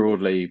very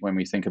broadly when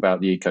we think about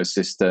the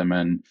ecosystem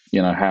and,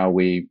 how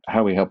we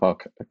help our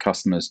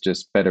customers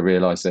just better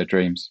realize their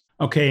dreams.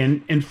 Okay.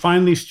 And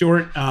finally,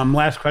 Stuart,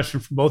 last question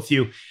for both of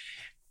you.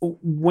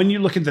 When you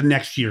look at the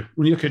next year,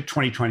 when you look at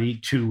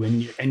 2022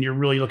 and you're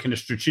really looking at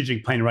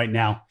strategic plan right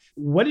now,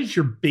 what is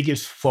your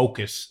biggest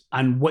focus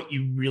on what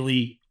you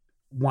really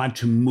want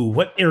to move?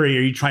 What area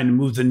are you trying to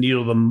move the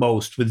needle the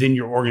most within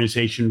your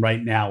organization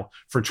right now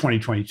for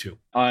 2022?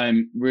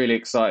 I'm really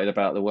excited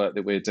about the work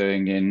that we're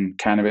doing in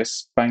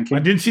cannabis banking.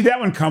 I didn't see that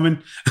one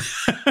coming.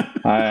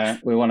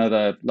 We're one of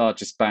the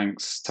largest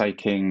banks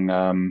taking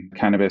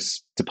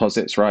cannabis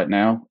deposits right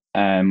now,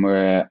 and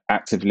we're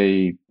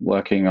actively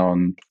working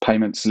on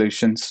payment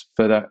solutions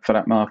for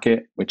that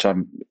market, which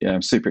I'm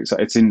super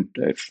excited.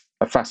 It's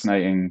a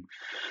fascinating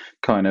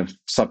kind of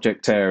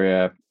subject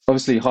area.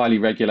 Obviously highly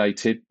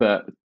regulated,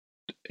 but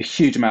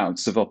huge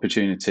amounts of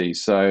opportunity.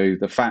 So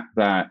the fact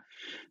that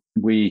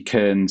we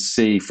can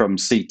see from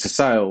seed to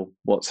sale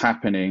what's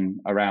happening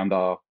around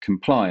our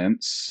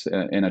compliance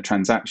in a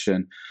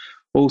transaction.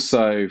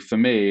 Also, for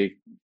me,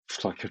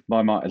 like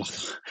my mind,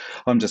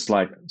 I'm just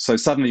like, so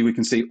suddenly we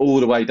can see all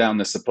the way down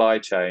the supply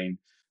chain,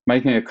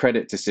 making a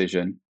credit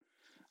decision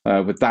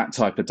with that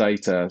type of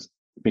data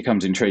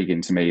becomes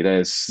intriguing to me.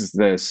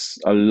 There's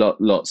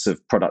lots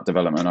of product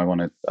development I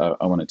want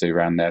to do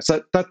around there.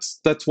 So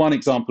that's one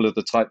example of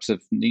the types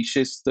of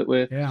niches that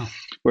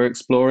we're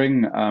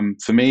exploring.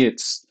 For me,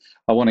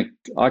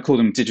 I call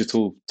them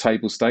digital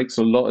table stakes.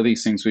 So a lot of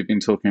these things we've been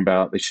talking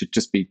about, they should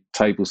just be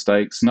table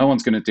stakes. No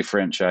one's going to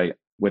differentiate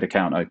with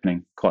account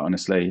opening, quite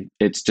honestly.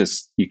 It's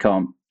just you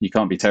can't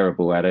be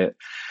terrible at it.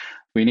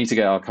 We need to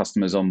get our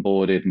customers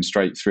onboarded and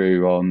straight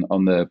through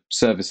on the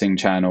servicing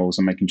channels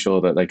and making sure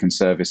that they can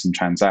service and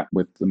transact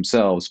with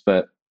themselves.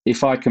 But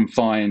if I can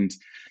find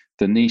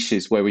the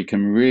niches where we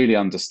can really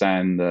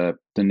understand the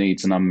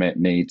needs and unmet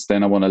needs,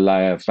 then I want to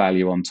layer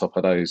value on top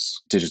of those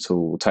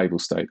digital table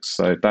stakes.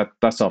 So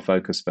that's our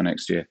focus for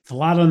next year. It's a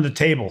lot on the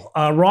table.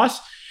 Ross,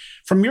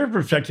 from your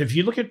perspective, if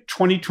you look at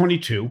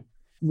 2022,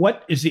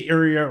 what is the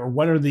area or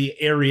what are the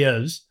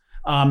areas?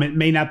 It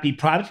may not be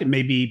product, it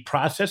may be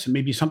process, it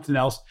may be something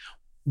else.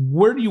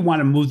 Where do you want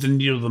to move the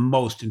needle the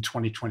most in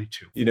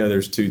 2022?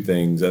 There's two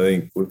things. I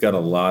think we've got a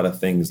lot of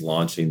things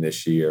launching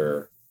this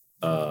year,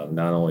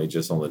 not only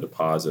just on the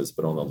deposits,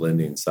 but on the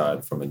lending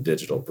side from a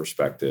digital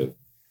perspective.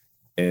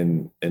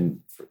 And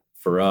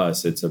for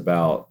us, it's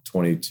about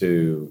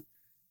 22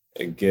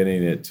 and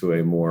getting it to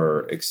a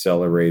more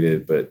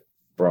accelerated but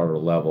broader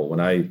level.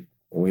 When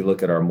we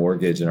look at our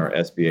mortgage and our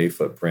SBA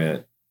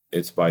footprint,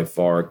 it's by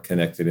far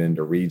connected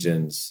into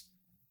regions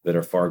that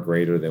are far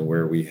greater than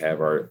where we have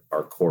our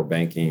core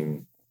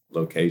banking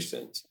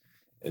locations.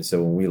 And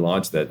so when we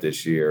launch that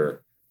this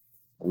year,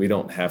 we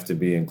don't have to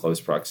be in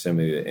close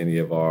proximity to any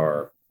of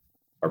our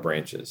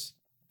branches.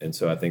 And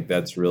so I think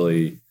that's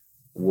really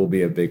will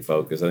be a big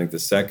focus. I think the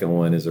second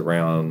one is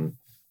around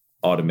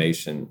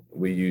automation.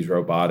 We use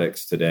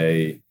robotics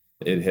today.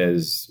 It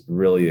has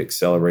really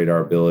accelerated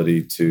our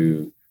ability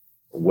to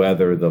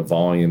weather the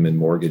volume in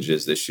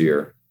mortgages this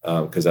year,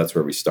 because that's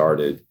where we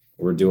started.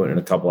 We're doing it in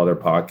a couple other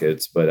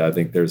pockets, but I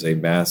think there's a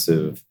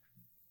massive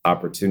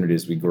opportunity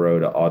as we grow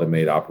to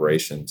automate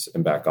operations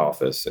and back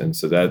office. And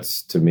so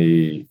that's, to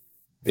me,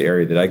 the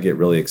area that I get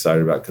really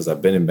excited about, because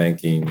I've been in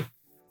banking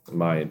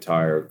my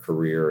entire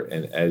career.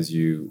 And as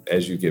you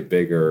get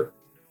bigger,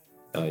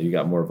 you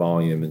got more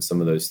volume, and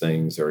some of those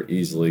things are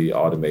easily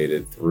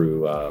automated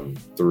through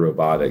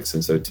robotics.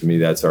 And so to me,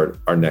 that's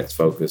our next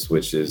focus,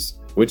 which is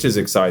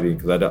exciting,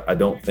 because I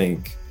don't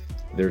think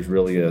there's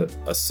really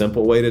a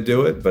simple way to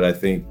do it, but I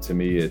think, to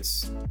me,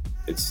 it's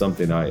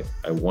something I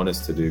want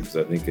us to do, because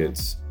I think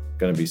it's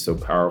going to be so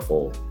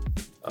powerful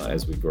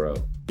as we grow.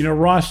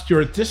 Ross,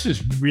 Stuart, this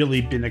has really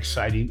been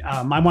exciting.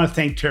 I want to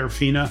thank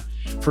Terafina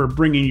for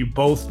bringing you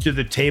both to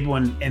the table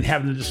and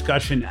having the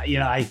discussion.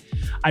 I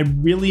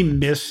really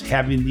miss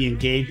having the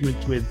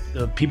engagement with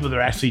the people that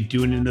are actually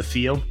doing it in the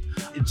field.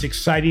 It's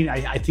exciting.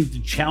 I think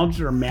the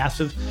challenges are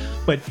massive,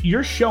 but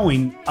you're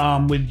showing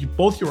with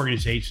both your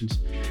organizations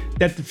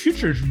that the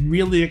future is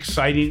really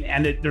exciting,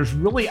 and that there's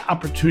really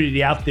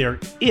opportunity out there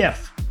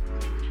if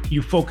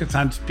you focus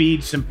on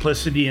speed,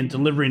 simplicity, and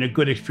delivering a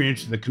good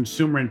experience to the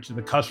consumer and to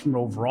the customer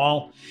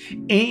overall.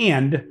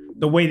 And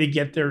the way to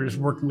get there is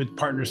working with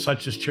partners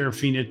such as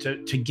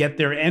Terafina to get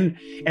there and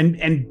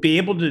be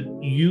able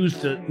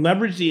to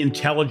leverage the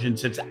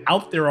intelligence that's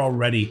out there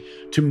already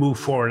to move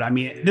forward. I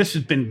mean, this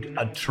has been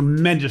a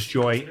tremendous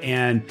joy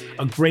and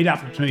a great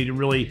opportunity to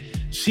really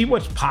see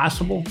what's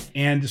possible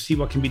and to see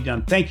what can be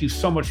done. Thank you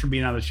so much for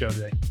being on the show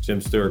today.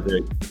 Jim Stewart,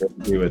 great to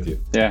be with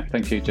you. Yeah,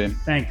 thank you, Jim.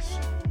 Thanks.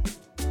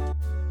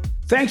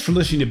 Thanks for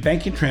listening to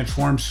Banking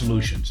Transformed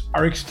Solutions,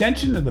 our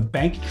extension of the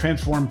Banking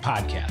Transformed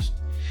podcast.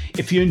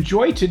 If you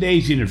enjoyed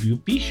today's interview,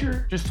 be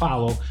sure to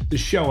follow the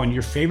show on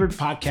your favorite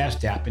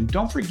podcast app, and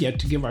don't forget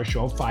to give our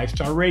show a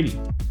 5-star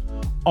rating.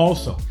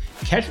 Also,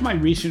 catch my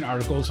recent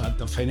articles on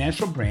the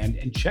Financial Brand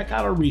and check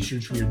out our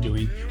research we are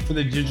doing for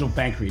the Digital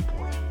Bank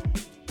Report.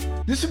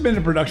 This has been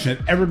a production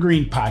of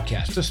Evergreen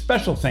Podcast. A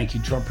special thank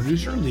you to our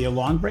producer, Leah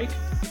Longbrake,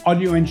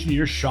 audio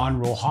engineer Sean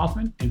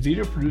Roll-Hoffman, and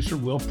video producer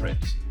Will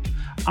Pritz.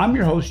 I'm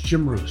your host,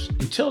 Jim Roos.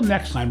 Until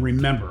next time,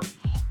 remember,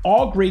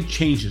 all great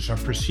changes are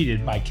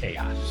preceded by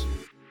chaos.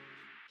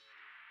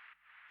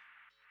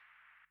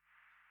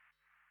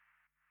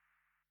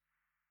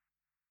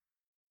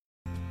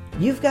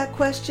 You've got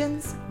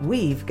questions,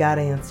 we've got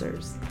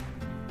answers.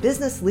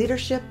 Business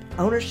leadership,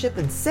 ownership,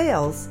 and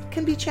sales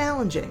can be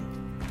challenging.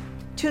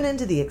 Tune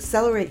into the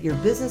Accelerate Your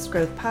Business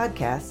Growth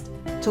podcast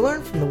to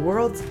learn from the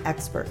world's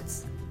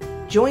experts.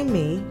 Join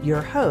me,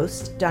 your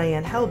host,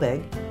 Diane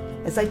Helbig,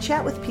 as I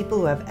chat with people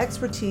who have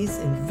expertise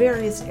in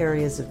various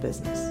areas of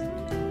business.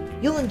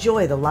 You'll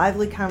enjoy the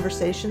lively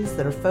conversations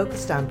that are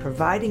focused on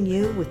providing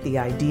you with the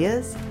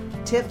ideas,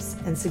 tips,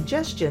 and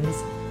suggestions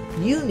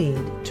you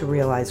need to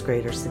realize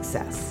greater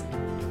success.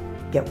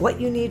 Get what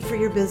you need for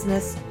your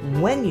business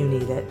when you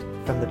need it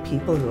from the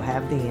people who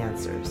have the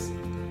answers.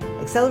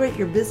 Accelerate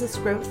Your Business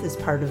Growth is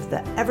part of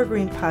the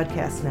Evergreen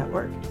Podcast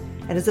Network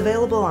and is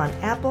available on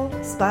Apple,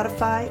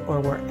 Spotify, or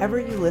wherever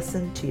you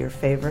listen to your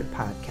favorite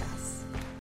podcast.